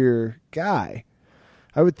tier guy.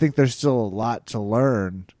 I would think there's still a lot to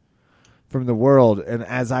learn from the world. And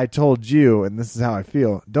as I told you, and this is how I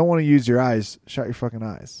feel, don't want to use your eyes. Shut your fucking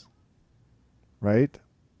eyes. Right?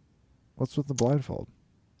 What's with the blindfold?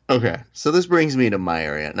 Okay. So this brings me to my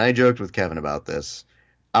area, and I joked with Kevin about this.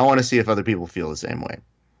 I want to see if other people feel the same way.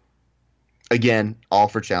 Again, all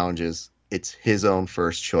for challenges. It's his own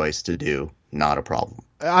first choice to do. Not a problem.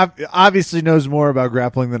 Obviously knows more about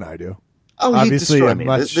grappling than I do. Oh, Obviously, he'd destroy a me.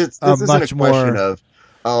 much- This a isn't much a question more of,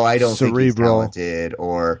 oh, I don't think he's cerebral. talented,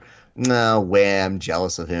 or no way I'm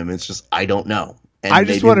jealous of him. It's just I don't know. And I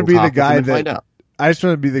just maybe want to we'll be the talk with him guy and find that out. I just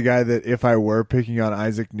want to be the guy that if I were picking on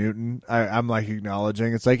Isaac Newton, I'm like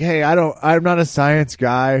acknowledging it's like, hey, I'm not a science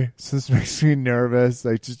guy, so this makes me nervous.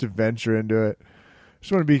 Like, just to venture into it.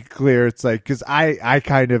 Just want to be clear. It's like, because I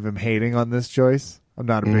kind of am hating on this choice. I'm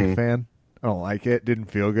not a big fan. I don't like it. Didn't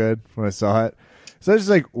feel good when I saw it. So I was just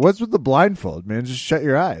like, what's with the blindfold, man? Just shut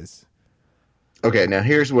your eyes. Okay, now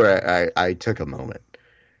here's where I took a moment,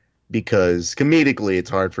 because comedically it's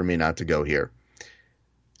hard for me not to go here.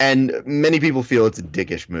 And many people feel it's a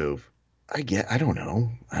dickish move. I don't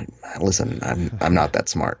know. Listen, I'm not that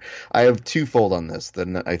smart. I have twofold on this,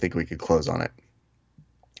 then I think we could close on it.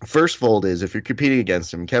 First fold is if you're competing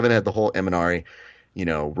against him, Kevin had the whole Eminari,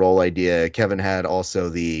 roll idea. Kevin had also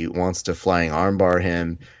the wants to flying armbar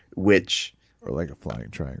him, which Or like a flying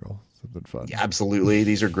triangle. Something fun. absolutely,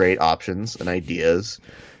 these are great options and ideas.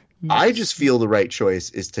 I just feel the right choice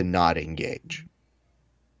is to not engage.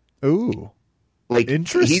 Ooh. Like,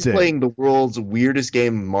 Interesting. he's playing the world's weirdest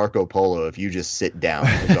game, Marco Polo, if you just sit down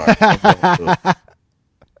in the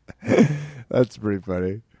dark. That's pretty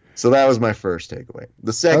funny. So that was my first takeaway.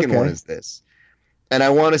 The second Okay. one is this. And I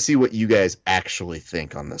want to see what you guys actually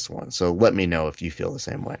think on this one. So let me know if you feel the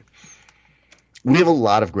same way. We have a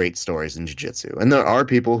lot of great stories in jiu-jitsu, and there are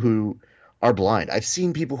people who are blind. I've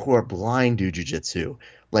seen people who are blind do jiu-jitsu,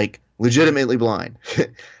 like legitimately blind.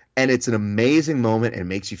 And it's an amazing moment, and it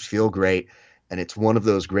makes you feel great. And it's one of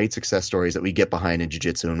those great success stories that we get behind in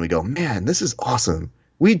jiu-jitsu, and we go, man, this is awesome.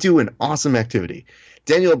 We do an awesome activity.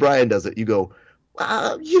 Daniel Bryan does it. You go,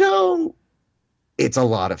 it's a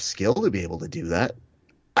lot of skill to be able to do that.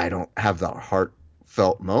 I don't have the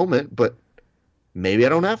heartfelt moment, but maybe I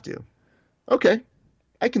don't have to. Okay,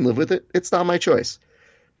 I can live with it. It's not my choice.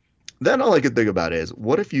 Then all I could think about is,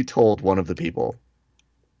 what if you told one of the people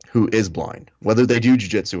who is blind, whether they do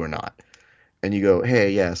jiu-jitsu or not, and you go,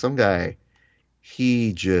 hey, yeah, some guy,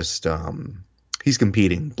 he just, he's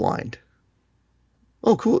competing blind.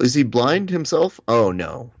 Oh, cool. Is he blind himself? Oh,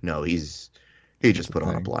 no, he just put on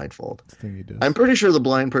a thing. blindfold. That's the thing he does. I'm pretty sure the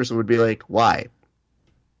blind person would be like, why?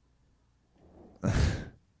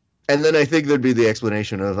 And then I think there'd be the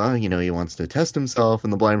explanation of, he wants to test himself,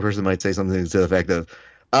 and the blind person might say something to the effect of,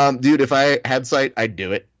 dude, if I had sight, I'd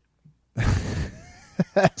do it.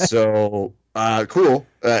 So, cool.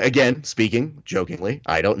 Again, speaking jokingly,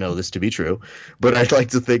 I don't know this to be true, but I'd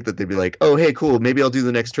like to think that they'd be like, oh, hey, cool, maybe I'll do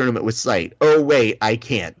the next tournament with sight. Oh, wait, I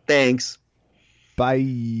can't. Thanks.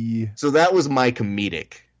 Bye. So that was my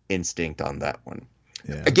comedic instinct on that one.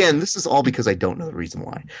 Yeah. Again, this is all because I don't know the reason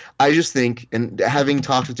why. I just think, and having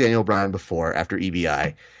talked with Daniel Bryan before after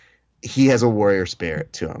EBI, he has a warrior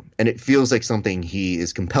spirit to him, and it feels like something he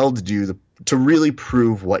is compelled to do to really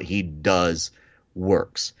prove what he does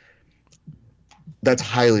works. That's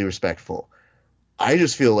highly respectful. I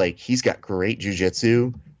just feel like he's got great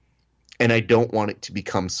jiu-jitsu, and I don't want it to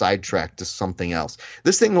become sidetracked to something else.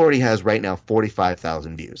 This thing already has right now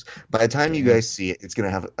 45,000 views. By the time you guys see it, it's going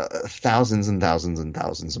to have thousands and thousands and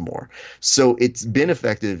thousands more. So it's been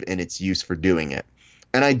effective in its use for doing it.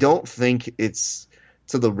 And I don't think it's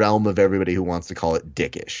to the realm of everybody who wants to call it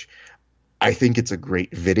dickish. I think it's a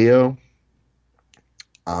great video.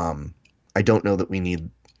 I don't know that we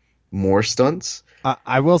need more stunts.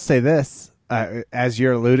 I will say this, as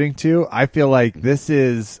you're alluding to, I feel like this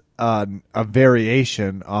is a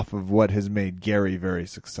variation off of what has made Gary very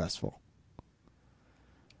successful.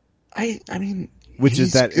 I mean, Which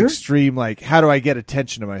is that good. extreme, like, how do I get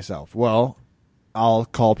attention to myself? Well, I'll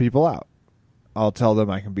call people out. I'll tell them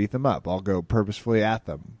I can beat them up. I'll go purposefully at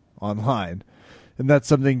them online. And that's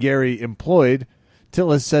something Gary employed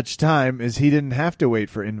till as such time as he didn't have to wait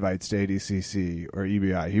for invites to ADCC or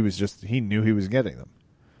EBI. He knew he was getting them.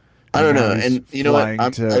 I don't now know. he's And you know what?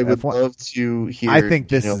 flying to I would F1. love to hear I think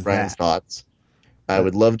this is Brian's that. thoughts. I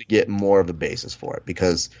would love to get more of the basis for it,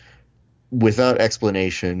 because without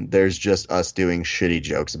explanation, there's just us doing shitty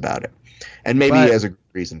jokes about it. And maybe But he has a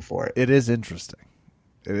reason for it. It is interesting.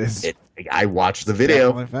 It is. I watched the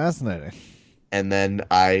video, Definitely fascinating. and then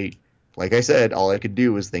like I said, all I could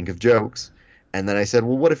do was think of jokes. And then I said,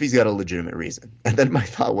 well, what if he's got a legitimate reason? And then my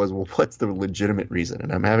thought was, well, what's the legitimate reason?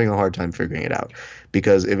 And I'm having a hard time figuring it out.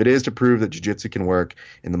 Because if it is to prove that jiu-jitsu can work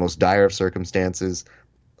in the most dire of circumstances,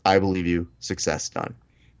 I believe you, success done.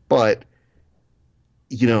 But,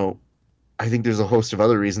 I think there's a host of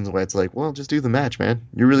other reasons why it's like, well, just do the match, man.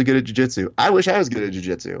 You're really good at jiu-jitsu. I wish I was good at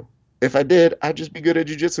jiu-jitsu. If I did, I'd just be good at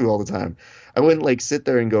jiu-jitsu all the time. I wouldn't sit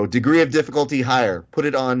there and go, degree of difficulty higher, put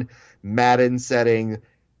it on Madden setting,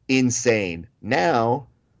 insane. Now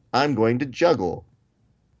I'm going to juggle.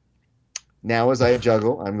 Now as I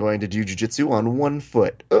juggle, I'm going to do jiu-jitsu on one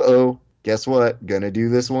foot. Uh-oh. Guess what? Gonna do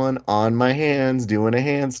this one on my hands, doing a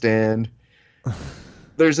handstand.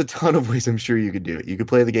 There's a ton of ways I'm sure you could do it. You could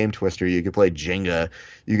play the game Twister. You could play Jenga.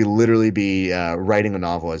 You could literally be writing a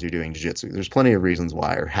novel as you're doing jiu-jitsu. There's plenty of reasons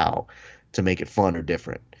why or how to make it fun or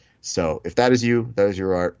different. So if that is you, that is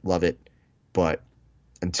your art, love it. But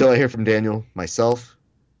until I hear from Daniel, myself,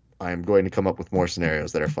 I'm going to come up with more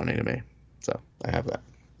scenarios that are funny to me. So I have that.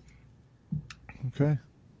 Okay.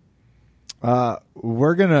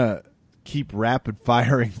 We're going to keep rapid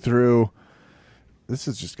firing through. This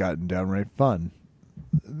has just gotten downright fun.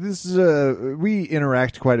 This is we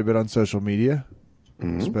interact quite a bit on social media,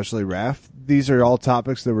 especially Raph. These are all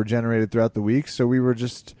topics that were generated throughout the week, so we were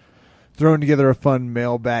just throwing together a fun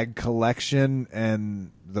mailbag collection,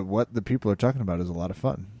 and what the people are talking about is a lot of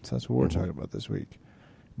fun. So that's what we're talking about this week.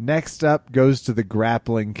 Next up goes to the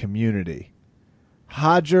grappling community.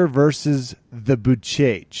 Roger versus the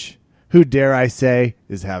Buchecha, who, dare I say,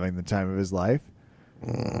 is having the time of his life.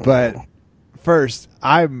 But first,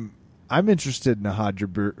 I'm interested in the Roger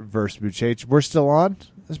versus Buchecha. We're still on,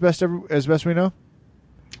 as best we know?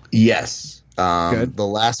 Yes. Good. The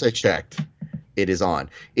last I checked, it is on.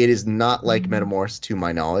 It is not like Metamorphs, to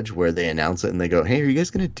my knowledge, where they announce it and they go, hey, are you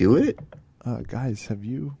guys going to do it? Guys, have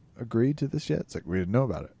you agreed to this yet? It's like, we didn't know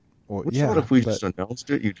about it. Well, What's not if we just announced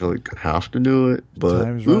it? You'd have to do it, but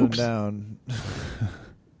time's running down.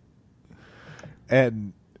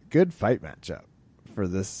 And good fight matchup for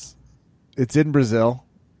this. It's in Brazil.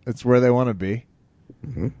 It's where they want to be.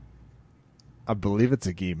 Mm-hmm. I believe it's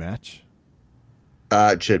a gi match.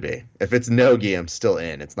 It should be. If it's no gi, I'm still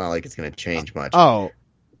in. It's not like it's going to change much. Oh,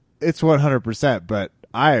 it's 100%, but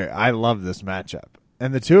I love this matchup.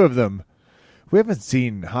 And the two of them, we haven't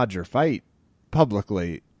seen Roger fight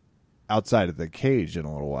publicly outside of the cage in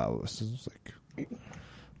a little while. This is like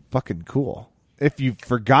fucking cool. If you've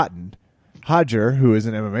forgotten, Roger, who is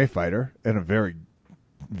an MMA fighter and a very,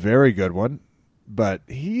 very good one, but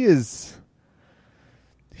he's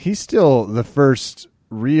still the first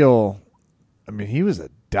real. I mean, he was a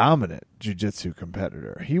dominant jiu-jitsu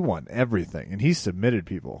competitor. He won everything, and he submitted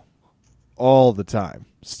people all the time.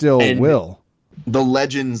 Still will. The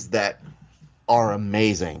legends that are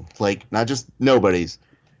amazing, like not just nobodies,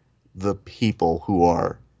 the people who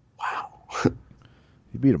are, wow.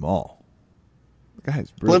 He beat them all. The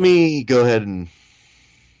guy's brutal. Let me go ahead and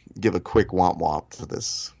give a quick womp womp to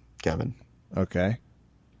this, Kevin. Okay.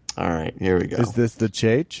 All right, here we go. Is this the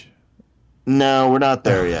Chage? No, we're not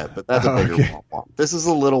there yet, but that's a bigger Okay. womp womp. This is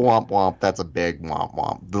a little womp womp. That's a big womp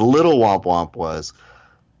womp. The little womp womp was,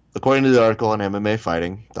 according to the article on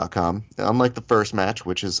MMAfighting.com, unlike the first match,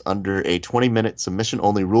 which is under a 20-minute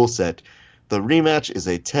submission-only rule set, the rematch is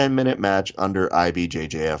a 10-minute match under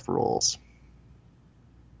IBJJF rules.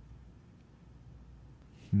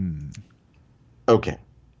 Okay.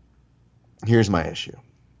 Here's my issue.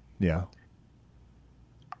 Yeah.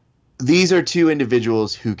 These are two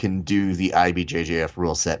individuals who can do the IBJJF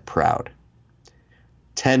rule set proud.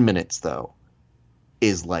 10 minutes, though,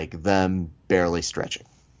 is like them barely stretching.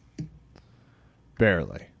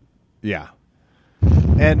 Barely. Yeah.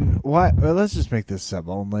 And why? Well, let's just make this sub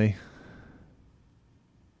only.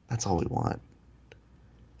 That's all we want.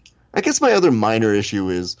 I guess my other minor issue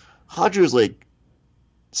is Roger's like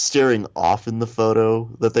staring off in the photo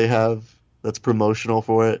that they have that's promotional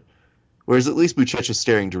for it. Whereas at least Buchecha is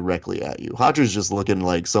staring directly at you. Roger's just looking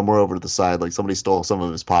like somewhere over to the side, like somebody stole some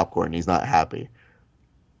of his popcorn and he's not happy.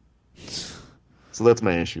 So that's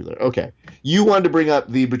my issue there. Okay. You wanted to bring up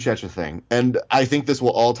the Buchecha thing, and I think this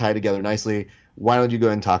will all tie together nicely. Why don't you go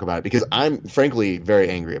ahead and talk about it? Because I'm, frankly, very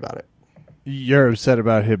angry about it. You're upset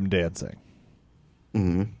about him dancing.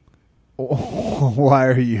 Mm-hmm. Why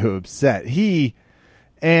are you upset? He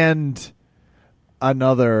and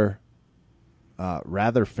another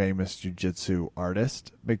rather famous jiu-jitsu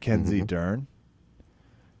artist, Mackenzie Dern,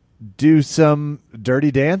 do some dirty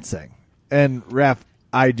dancing. And, Raph,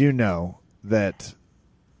 I do know that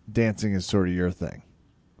dancing is sort of your thing.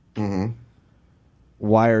 Mm-hmm.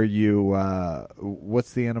 why are you?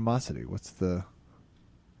 What's the animosity?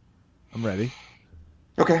 I'm ready.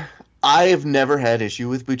 Okay. I've never had issue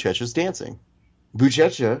with Buchecha's dancing.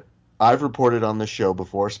 Buchecha, I've reported on this show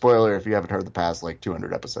before. Spoiler, if you haven't heard the past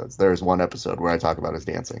 200 episodes, there's one episode where I talk about his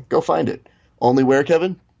dancing. Go find it. Only where,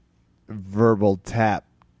 Kevin? Verbal Tap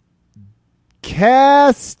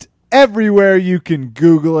Cast everywhere you can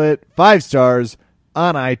Google it. 5 stars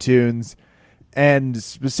on iTunes. And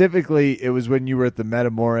specifically, it was when you were at the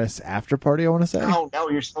Metamoris after party, I want to say. No,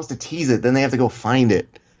 you're supposed to tease it. Then they have to go find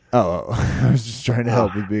it. Oh, I was just trying to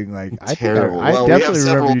help with being like, I Terrible. definitely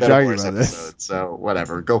remember you talking about this. So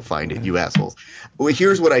whatever, go find it, you assholes. Well,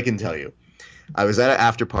 here's what I can tell you. I was at an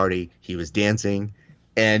after party. He was dancing,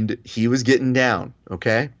 and he was getting down.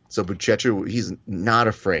 Okay, so Buchecha, he's not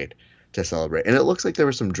afraid to celebrate, and it looks like there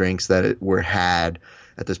were some drinks that were had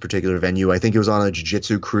at this particular venue. I think it was on a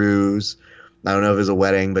jiu-jitsu cruise. I don't know if it was a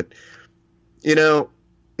wedding, but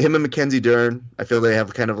him and Mackenzie Dern, I feel they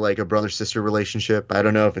have kind of like a brother-sister relationship. I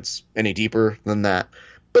don't know if it's any deeper than that,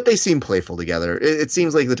 but they seem playful together. It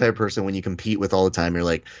seems like the type of person when you compete with all the time, you're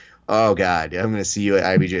like, oh, God, I'm going to see you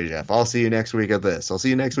at IBJJF. I'll see you next week at this. I'll see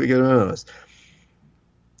you next week at this.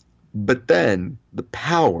 But then the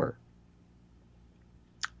power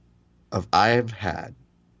of I've had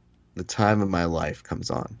the time of my life comes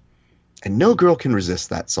on, and no girl can resist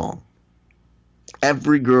that song.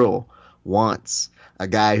 Every girl wants a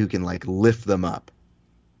guy who can lift them up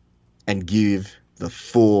and give the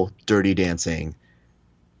full Dirty Dancing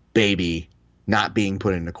baby, not being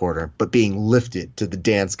put in a corner, but being lifted to the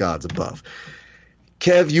dance gods above.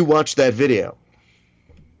 Kev, you watched that video.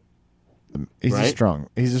 He's right?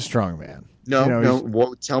 He's a strong man. No.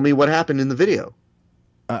 Well, tell me what happened in the video.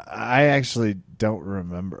 I actually don't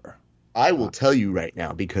remember. I will tell you right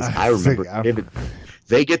now because I remember.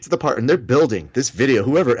 They get to the part, and they're building this video.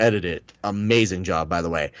 Whoever edited it, amazing job, by the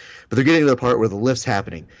way. But they're getting to the part where the lift's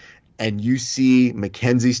happening, and you see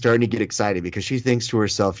Mackenzie starting to get excited because she thinks to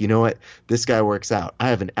herself, you know what? This guy works out. I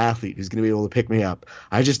have an athlete who's going to be able to pick me up.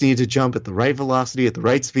 I just need to jump at the right velocity, at the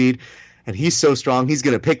right speed, and he's so strong, he's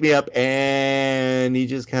going to pick me up, and he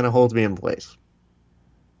just kind of holds me in place.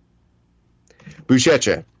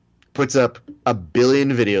 Buchecha puts up 1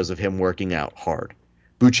 billion videos of him working out hard.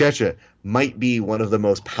 Buchecha might be one of the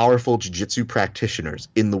most powerful jiu-jitsu practitioners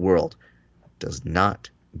in the world. Does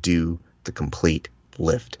not do the complete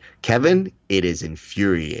lift. Kevin, it is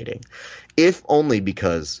infuriating. If only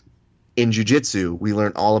because in jiu-jitsu, we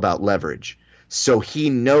learn all about leverage. So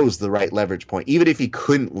he knows the right leverage point, even if he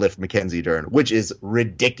couldn't lift Mackenzie Dern, which is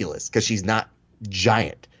ridiculous because she's not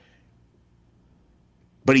giant.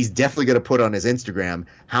 But he's definitely going to put on his Instagram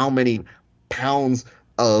how many pounds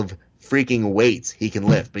of freaking weights he can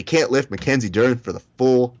lift. But he can't lift Mackenzie Dern for the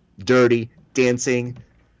full Dirty Dancing.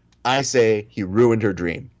 I say he ruined her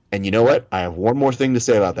dream. And you know what? I have one more thing to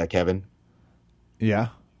say about that, Kevin. Yeah?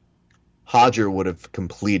 Hodger would have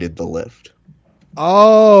completed the lift.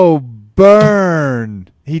 Oh, burn.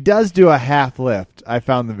 He does do a half lift. I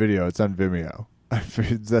found the video. It's on Vimeo.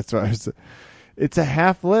 That's why it's a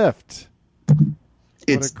half lift.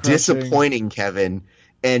 It's disappointing, Kevin.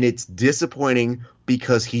 And it's disappointing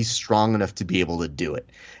because he's strong enough to be able to do it.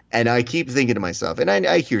 And I keep thinking to myself, and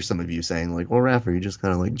I hear some of you saying, well, Raph, are you just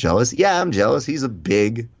kind of jealous? Yeah, I'm jealous. He's a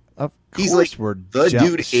big... He's the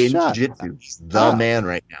dude in jiu-jitsu. He's the man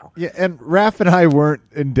right now. Yeah, and Raph and I weren't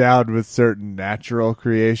endowed with certain natural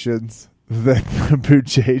creations that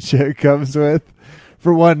Buchecha comes with.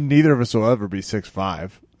 For one, neither of us will ever be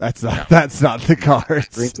 6'5". That's not the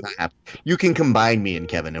cards. You can combine me and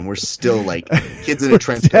Kevin, and we're still kids in a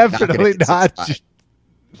trench coat. Definitely not.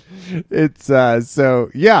 It's so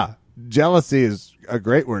yeah. Jealousy is a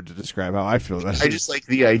great word to describe how I feel. I just like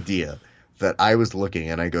the idea that I was looking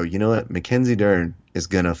and I go, you know what? Mackenzie Dern is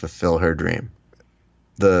gonna fulfill her dream.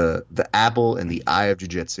 The apple in the eye of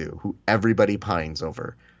jiu-jitsu, who everybody pines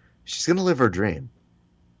over. She's gonna live her dream.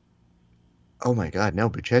 Oh my God, no,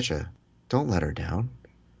 Buchecha, don't let her down.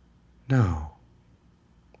 No.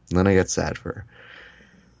 And then I got sad for her.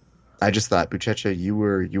 I just thought, Buchecha, you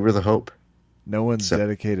were the hope. No one's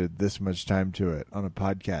dedicated this much time to it on a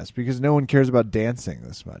podcast because no one cares about dancing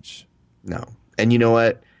this much. No. And you know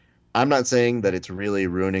what? I'm not saying that it's really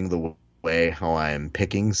ruining the way how I'm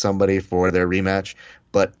picking somebody for their rematch,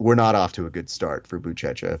 but we're not off to a good start for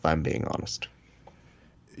Buchecha, if I'm being honest.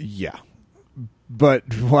 Yeah. But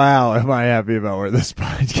wow, am I happy about where this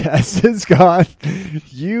podcast has gone.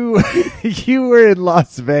 You were in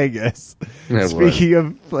Las Vegas. Speaking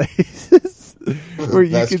of places. where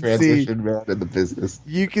you Best can see transition man in the business.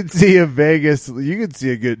 you can see a Vegas, you can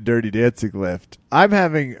see a good Dirty Dancing lift. I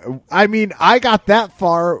got that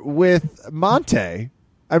far with Monte.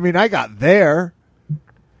 I mean, I got there.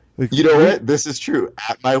 Like, You know what? This is true.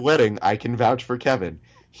 At my wedding, I can vouch for Kevin.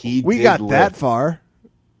 We Did got lift. that far.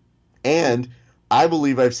 And I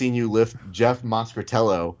believe I've seen you lift Jeff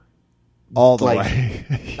Moscatello All the like,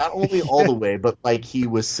 way. not only all the way, but like he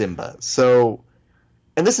was Simba. So,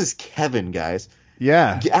 and this is Kevin, guys.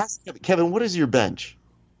 Yeah. Ask Kevin, what is your bench?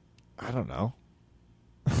 I don't know.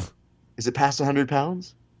 Is it past 100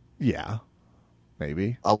 pounds? Yeah.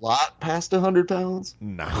 Maybe. A lot past 100 pounds?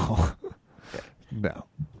 No. No.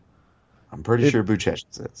 I'm pretty sure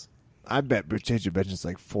Buchecha is. I bet Buchecha benches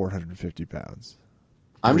like 450 pounds.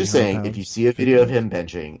 I'm just 300 saying, pounds, if you see a 50 video of pounds. him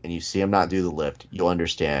benching and you see him not do the lift, you'll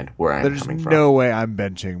understand where I'm There's coming from. no way I'm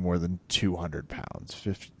benching more than 200 pounds.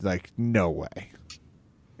 50, like, no way.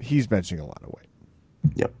 He's benching a lot of weight.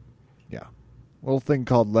 Yep. Yeah. Little thing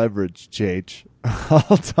called leverage, Chage.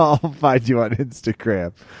 I'll find you on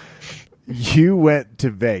Instagram. You went to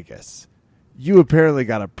Vegas. You apparently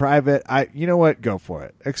got a private. You know what? Go for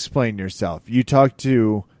it. Explain yourself. You talked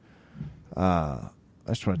to. I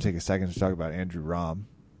just want to take a second to talk about Andrew Rahm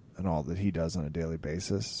and all that he does on a daily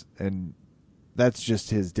basis, and that's just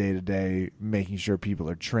his day to day, making sure people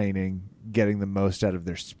are training, getting the most out of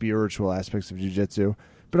their spiritual aspects of jiu-jitsu.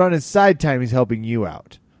 But on his side time, he's helping you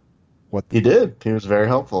out. He did. He was very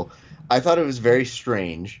helpful. I thought it was very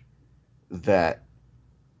strange that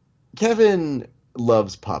Kevin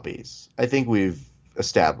loves puppies. I think we've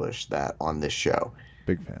established that on this show.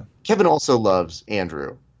 Big fan. Kevin also loves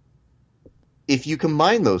Andrew. If you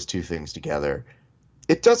combine those two things together,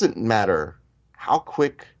 it doesn't matter how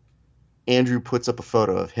quick Andrew puts up a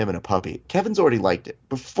photo of him and a puppy. Kevin's already liked it.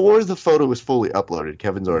 Before the photo was fully uploaded,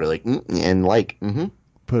 Kevin's already like, mm-hmm.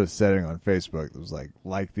 Put a setting on Facebook that was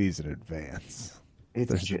like these in advance.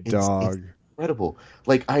 There's a dog. It's incredible.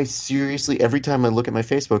 Like, I seriously, every time I look at my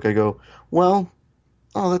Facebook, I go, well,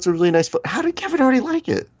 oh, that's a really nice photo. How did Kevin already like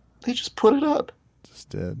it? They just put it up. Just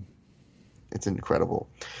did. It's incredible.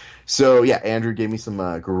 So, yeah, Andrew gave me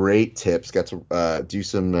some great tips. Got to do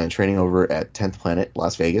some training over at 10th Planet,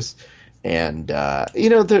 Las Vegas. And,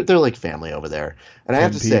 they're like family over there. And I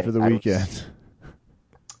have to say, for the weekend.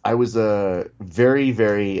 I was very,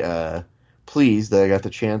 very pleased that I got the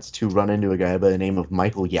chance to run into a guy by the name of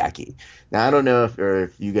Michael Yackey. Now, I don't know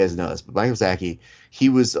if you guys know this, but Michael Yackey, he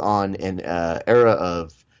was on an era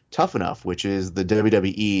of Tough Enough, which is the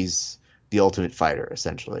WWE's The Ultimate Fighter,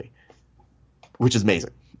 essentially, which is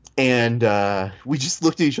amazing. And we just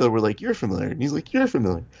looked at each other. We're like, you're familiar. And he's like, you're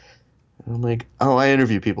familiar. And I'm like, oh, I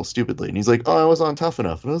interview people stupidly. And he's like, oh, I was on Tough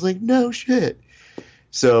Enough. And I was like, no shit.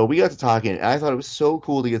 So we got to talking, and I thought it was so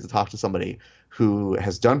cool to get to talk to somebody who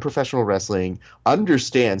has done professional wrestling,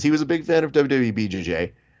 understands. He was a big fan of WWE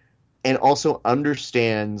BJJ, and also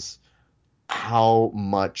understands how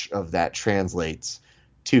much of that translates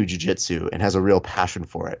to jiu-jitsu and has a real passion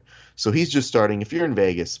for it. So he's just starting. If you're in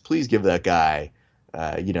Vegas, please give that guy,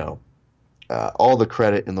 all the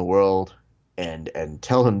credit in the world, and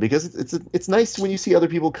tell him, because it's nice when you see other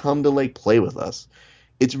people come to like play with us.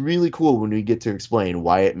 It's really cool when we get to explain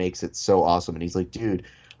why it makes it so awesome. And he's like, dude,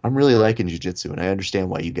 I'm really liking jiu-jitsu, and I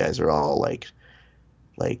understand why you guys are all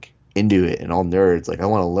like into it and all nerds. Like, I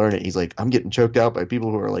want to learn it. He's like, I'm getting choked out by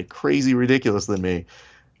people who are like crazy ridiculous than me.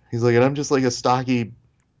 He's like, and I'm just like a stocky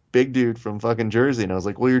big dude from fucking Jersey. And I was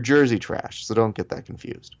like, well, you're Jersey trash, so don't get that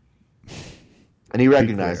confused. And he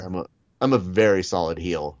recognized I'm a very solid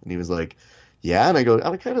heel. And he was like, yeah. And I go,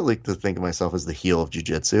 I kind of like to think of myself as the heel of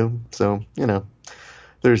jiu-jitsu. So,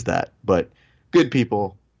 there's that. But good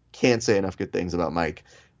people. Can't say enough good things about Mike.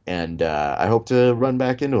 And I hope to run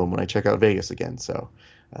back into him when I check out Vegas again. So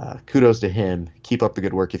kudos to him. Keep up the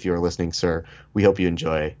good work if you are listening, sir. We hope you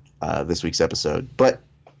enjoy this week's episode. But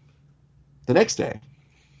the next day,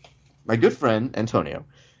 my good friend Antonio,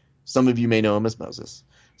 some of you may know him as Moses.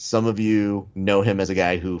 Some of you know him as a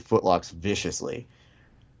guy who footlocks viciously.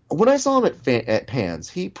 When I saw him at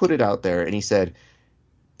Pans, he put it out there and he said,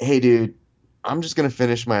 hey, dude, I'm just going to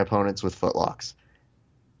finish my opponents with footlocks.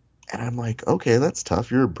 And I'm like, okay, that's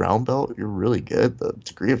tough. You're a brown belt. You're really good. The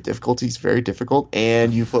degree of difficulty is very difficult.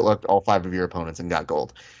 And you footlocked all 5 of your opponents and got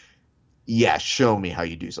gold. Yeah, show me how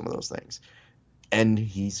you do some of those things. And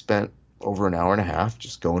he spent over an hour and a half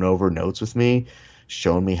just going over notes with me,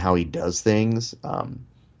 showing me how he does things.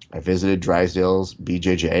 I visited Drysdale's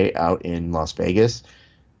BJJ out in Las Vegas.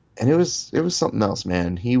 And it was something else,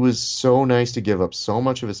 man. He was so nice to give up so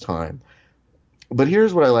much of his time. But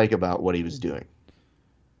here's what I like about what he was doing.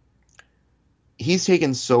 He's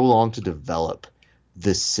taken so long to develop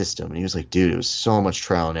this system. And he was like, dude, it was so much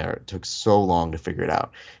trial and error. It took so long to figure it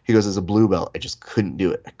out. He goes, as a blue belt, I just couldn't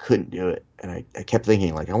do it. I couldn't do it. And I kept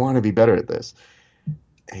thinking, like, I want to be better at this.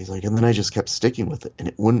 And he's like, and then I just kept sticking with it, and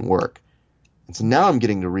it wouldn't work. And so now I'm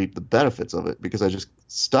getting to reap the benefits of it because I just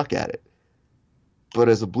stuck at it. But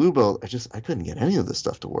as a blue belt, I couldn't get any of this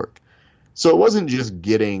stuff to work. So it wasn't just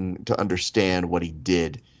getting to understand what he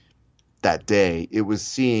did that day. It was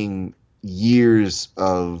seeing years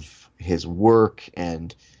of his work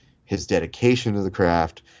and his dedication to the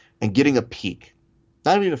craft and getting a peek.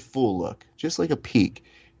 Not even a full look, just like a peek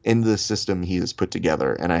into the system he has put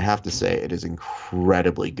together. And I have to say, it is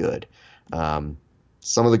incredibly good.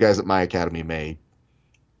 Some of the guys at my academy may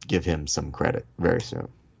give him some credit very soon.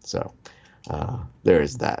 So there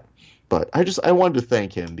is that. But I wanted to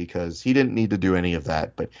thank him because he didn't need to do any of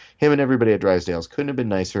that. But him and everybody at Drysdale's couldn't have been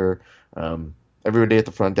nicer. Everybody at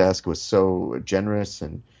the front desk was so generous,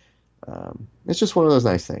 and it's just one of those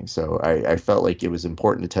nice things. So I felt like it was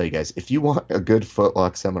important to tell you guys, if you want a good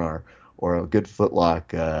footlock seminar or a good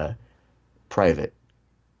footlock private,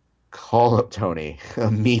 call up Tony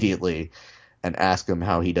immediately and ask him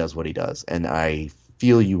how he does what he does. And I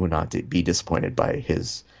feel you will not be disappointed by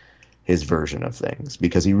his version of things,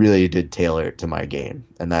 because he really did tailor it to my game.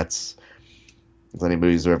 And that's, if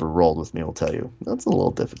anybody who's ever rolled with me will tell you, that's a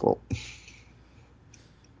little difficult.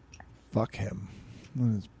 Fuck him.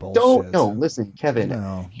 That's bullshit. No, listen, Kevin.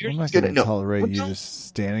 No, I'm not going to tolerate you just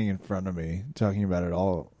standing in front of me talking about it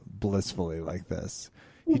all blissfully like this.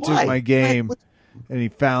 He took my game and he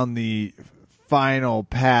found the final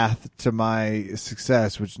path to my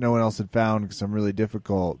success, which no one else had found because I'm really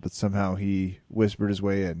difficult, but somehow he whispered his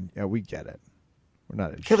way in. Yeah, we get it. We're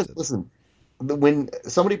not interested. Kevin, listen, when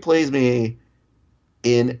somebody plays me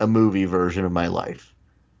in a movie version of my life,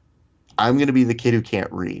 I'm going to be the kid who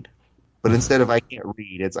can't read. But instead of I can't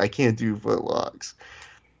read, it's I can't do footlocks.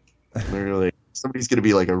 Literally, somebody's going to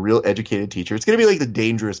be like a real educated teacher. It's going to be like the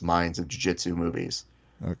Dangerous Minds of jiu-jitsu movies.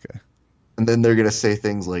 Okay. And then they're going to say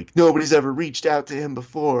things like, nobody's ever reached out to him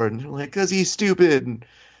before. And they're like, because he's stupid. And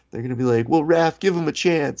they're going to be like, well, Raph, give him a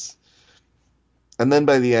chance. And then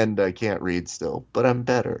by the end, I can't read still, but I'm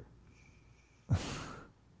better. That's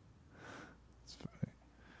funny.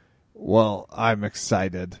 Well, I'm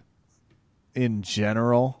excited in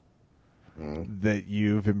general that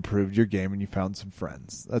you've improved your game and you found some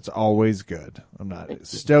friends. That's always good. I'm not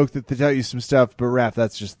stoked to tell you some stuff, but Raph,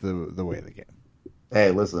 that's just the way of the game. Hey,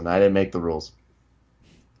 listen, I didn't make the rules.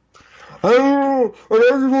 I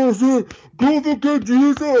just want to say, don't forget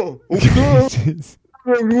Jesus, okay?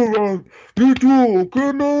 You too,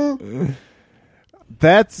 okay, man?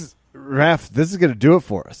 That's, Raph, this is going to do it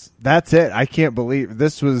for us. That's it. I can't believe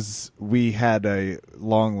this was, we had a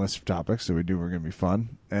long list of topics, so we knew we were going to be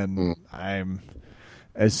fun, and I'm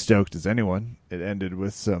as stoked as anyone. It ended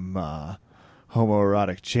with some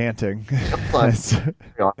homoerotic chanting. To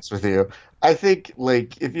be honest with you, I think,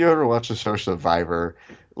 like, if you ever watch the show Survivor,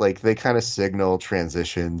 like, they kind of signal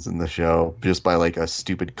transitions in the show just by, like, a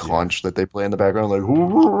stupid conch that they play in the background,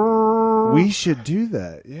 like, we should do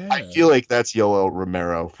that. Yeah, I feel like that's Yoel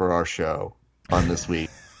Romero for our show on This Week,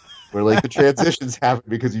 where, like, the transitions happen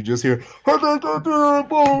because you just hear, good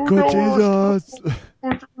Jesus.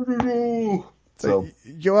 So,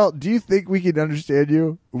 Yoel, do you think we can understand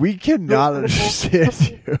you? We cannot understand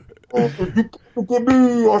you. But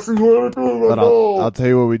I'll tell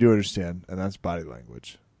you what we do understand, and that's body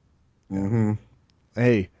language. Mm-hmm.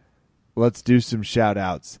 Hey, let's do some shout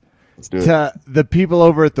outs. Let's do it. To the people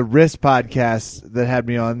over at the Risk podcast that had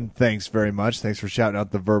me on, thanks very much. Thanks for shouting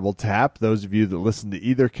out the Verbal Tap. Those of you that listen to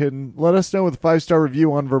either can let us know with a 5-star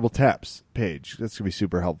review on Verbal Tap's page. That's going to be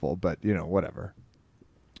super helpful, but, you know, whatever.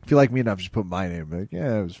 If you like me enough, just put my name. Like,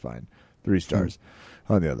 yeah, it was fine. 3 stars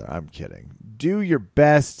on the other. I'm kidding. Do your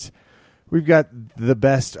best. We've got the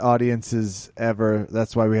best audiences ever.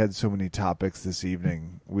 That's why we had so many topics this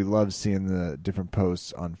evening. We love seeing the different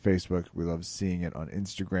posts on Facebook. We love seeing it on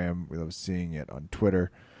Instagram. We love seeing it on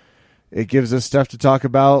Twitter. It gives us stuff to talk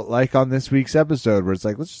about, like on this week's episode, where it's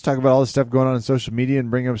like, let's just talk about all the stuff going on social media and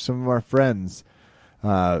bring up some of our friends.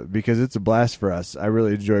 Because it's a blast for us. I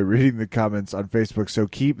really enjoy reading the comments on Facebook, so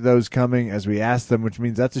keep those coming as we ask them, which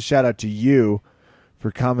means that's a shout out to you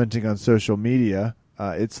for commenting on social media.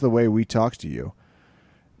 It's the way we talk to you.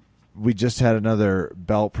 We just had another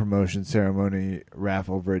belt promotion ceremony, Raph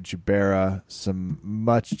over at Jubera. Some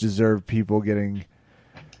much-deserved people getting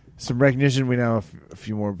some recognition. We now have a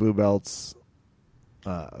few more blue belts.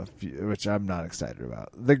 Which I'm not excited about.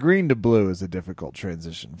 The green to blue is a difficult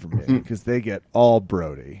transition for me because they get all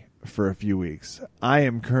Brody for a few weeks. I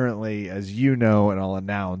am currently, as you know, and I'll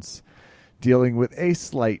announce, dealing with a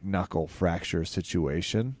slight knuckle fracture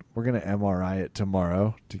situation. We're going to MRI it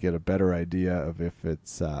tomorrow to get a better idea of if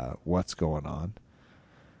it's what's going on.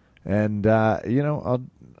 And,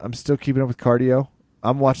 I'm still keeping up with cardio.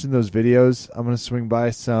 I'm watching those videos. I'm going to swing by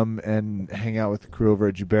some and hang out with the crew over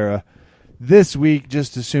at Jubera this week,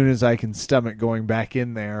 just as soon as I can stomach going back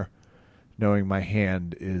in there, knowing my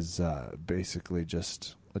hand is basically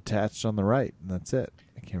just attached on the right, and that's it.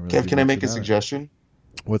 I can't really. Kev, can I make a suggestion?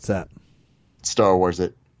 What's that? Star Wars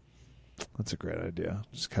it. That's a great idea.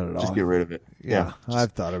 Just cut it off. Just get rid of it. Yeah,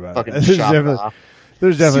 I've thought about fucking it. chop it off.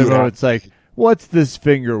 There's definitely See what moments like, what's this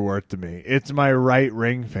finger worth to me? It's my right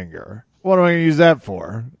ring finger. What am I going to use that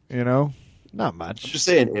for? Not much. I'm just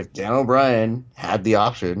saying, if Dan O'Brien had the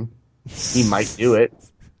option, he might do it.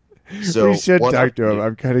 So we should talk to him.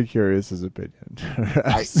 I'm kind of curious his opinion.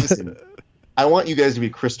 Listen, I want you guys to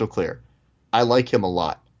be crystal clear. I like him a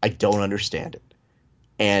lot. I don't understand it.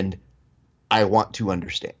 And I want to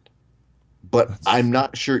understand. But I'm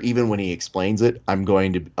not sure even when he explains it, I'm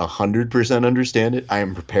going to 100% understand it. I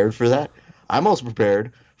am prepared for that. I'm also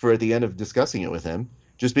prepared for at the end of discussing it with him,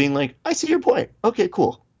 just being like, I see your point. Okay,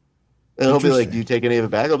 cool. And he'll be like, do you take any of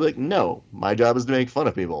it back? I'll be like, no, my job is to make fun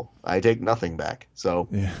of people. I take nothing back. So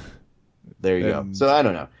there you go. So I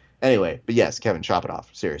don't know. Anyway, but yes, Kevin, chop it off.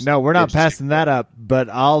 Seriously. No, we're not passing that up, but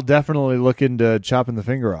I'll definitely look into chopping the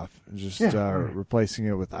finger off. Just replacing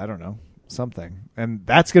it with, I don't know, something. And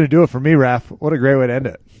that's going to do it for me, Raph. What a great way to end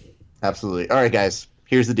it. Absolutely. All right, guys,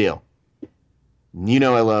 here's the deal. You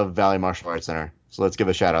know I love Valley Martial Arts Center, so let's give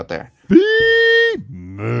a shout out there.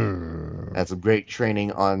 That's a great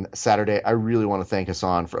training on Saturday. I really want to thank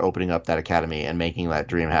Hassan for opening up that academy and making that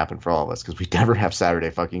dream happen for all of us, because we never have Saturday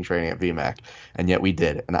fucking training at VMAC, and yet we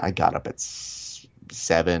did. And I got up at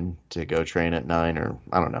 7 to go train at 9, or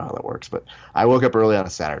I don't know how that works, but I woke up early on a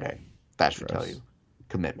Saturday. That should tell you.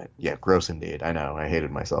 Commitment. Yeah, gross indeed. I know. I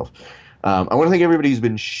hated myself. I want to thank everybody who's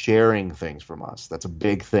been sharing things from us. That's a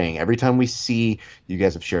big thing. Every time we see you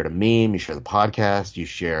guys have shared a meme, you share the podcast, you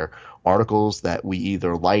share articles that we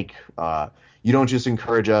either like. You don't just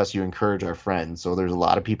encourage us, you encourage our friends. So there's a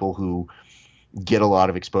lot of people who get a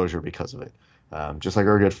lot of exposure because of it. Just like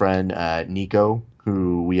our good friend Nico,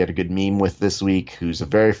 who we had a good meme with this week, who's a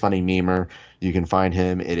very funny memer. You can find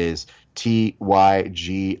him. It is TYGR_.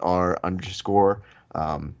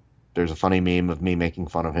 There's a funny meme of me making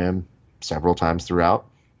fun of him several times throughout.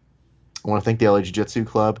 I want to thank the LA Jiu-Jitsu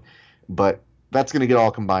Club, but that's going to get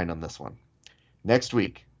all combined on this one. Next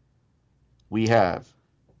week, we have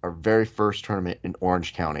our very first tournament in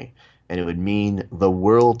Orange County, and it would mean the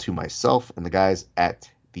world to myself and the guys at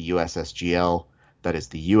the USSGL, that is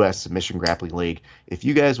the U.S. Submission Grappling League, if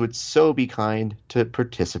you guys would so be kind to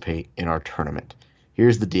participate in our tournament.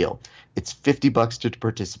 Here's the deal. It's $50 to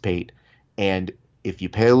participate, and if you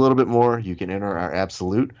pay a little bit more, you can enter our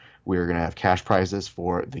absolute. We're going to have cash prizes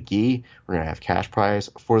for the gi. We're going to have cash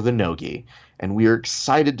prize for the no gi. And we are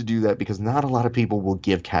excited to do that because not a lot of people will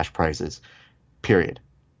give cash prizes, period,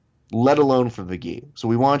 let alone for the gi. So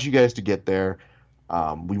we want you guys to get there.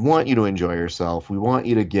 We want you to enjoy yourself. We want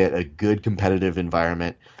you to get a good competitive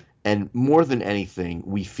environment. And more than anything,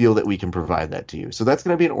 we feel that we can provide that to you. So that's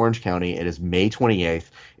going to be in Orange County. It is May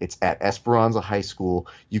 28th. It's at Esperanza High School.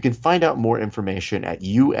 You can find out more information at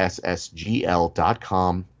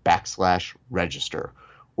ussgl.com/register,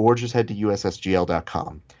 or just head to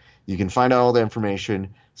ussgl.com. You can find out all the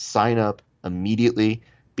information, sign up immediately,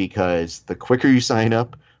 because the quicker you sign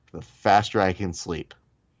up, the faster I can sleep.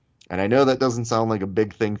 And I know that doesn't sound like a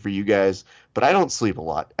big thing for you guys, but I don't sleep a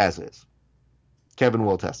lot, as is. Kevin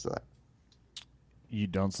will attest to that. You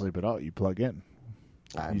don't sleep at all. You plug in.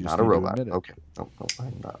 I'm not a robot. Okay. No,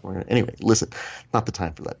 I'm not. Anyway, listen, not the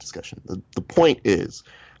time for that discussion. The point is,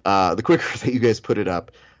 the quicker that you guys put it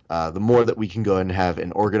up, the more that we can go ahead and have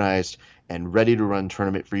an organized and ready to run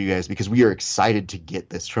tournament for you guys, because we are excited to get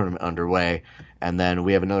this tournament underway. And then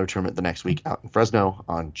we have another tournament the next week out in Fresno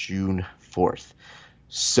on June 4th.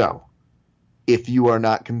 So if you are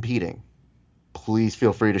not competing, please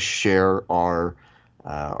feel free to share our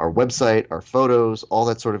website, our photos, all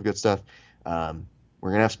that sort of good stuff. We're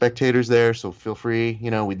going to have spectators there, so feel free.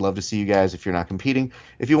 We'd love to see you guys if you're not competing.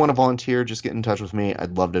 If you want to volunteer, just get in touch with me.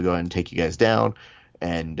 I'd love to go ahead and take you guys down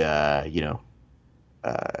and,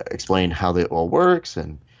 explain how it all works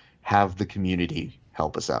and have the community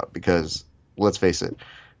help us out. Because, let's face it,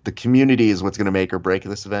 the community is what's going to make or break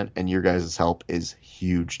this event, and your guys' help is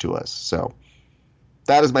huge to us. So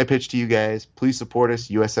that is my pitch to you guys. Please support us,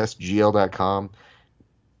 ussgl.com.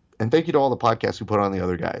 And thank you to all the podcasts who put on the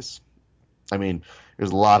other guys. I mean,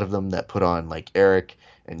 there's a lot of them that put on, like Eric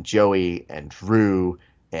and Joey and Drew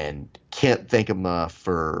and can't thank them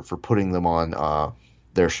for putting them on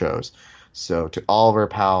their shows. So to all of our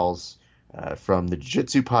pals from the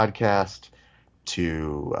Jiu-Jitsu podcast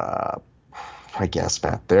to I guess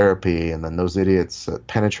Matt Therapy, and then those idiots that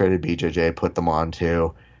penetrated BJJ put them on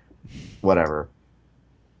too. Whatever.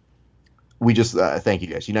 We just thank you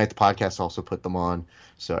guys. Unite the Podcast also put them on.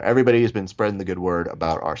 So everybody has been spreading the good word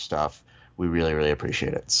about our stuff. We really, really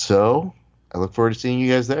appreciate it. So I look forward to seeing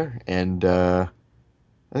you guys there. And I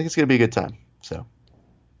think it's going to be a good time. So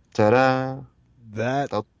ta-da. That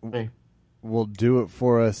will do it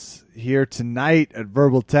for us here tonight at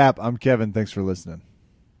Verbal Tap. I'm Kevin. Thanks for listening.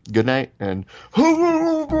 Good night. And hold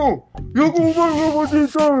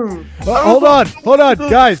on,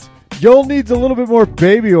 guys. Joel needs a little bit more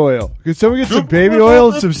baby oil. Can someone get some baby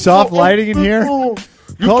oil and some soft lighting in here? Call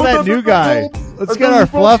that new guy. Let's get our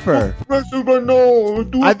fluffer.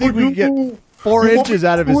 I think we can get 4 inches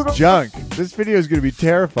out of his junk. This video is going to be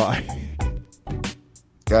terrifying.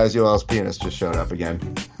 Guys, Yoel's penis just showed up again.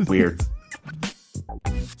 Weird.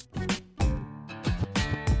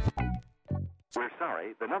 We're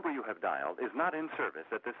sorry, the number you have dialed is not in service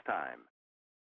at this time.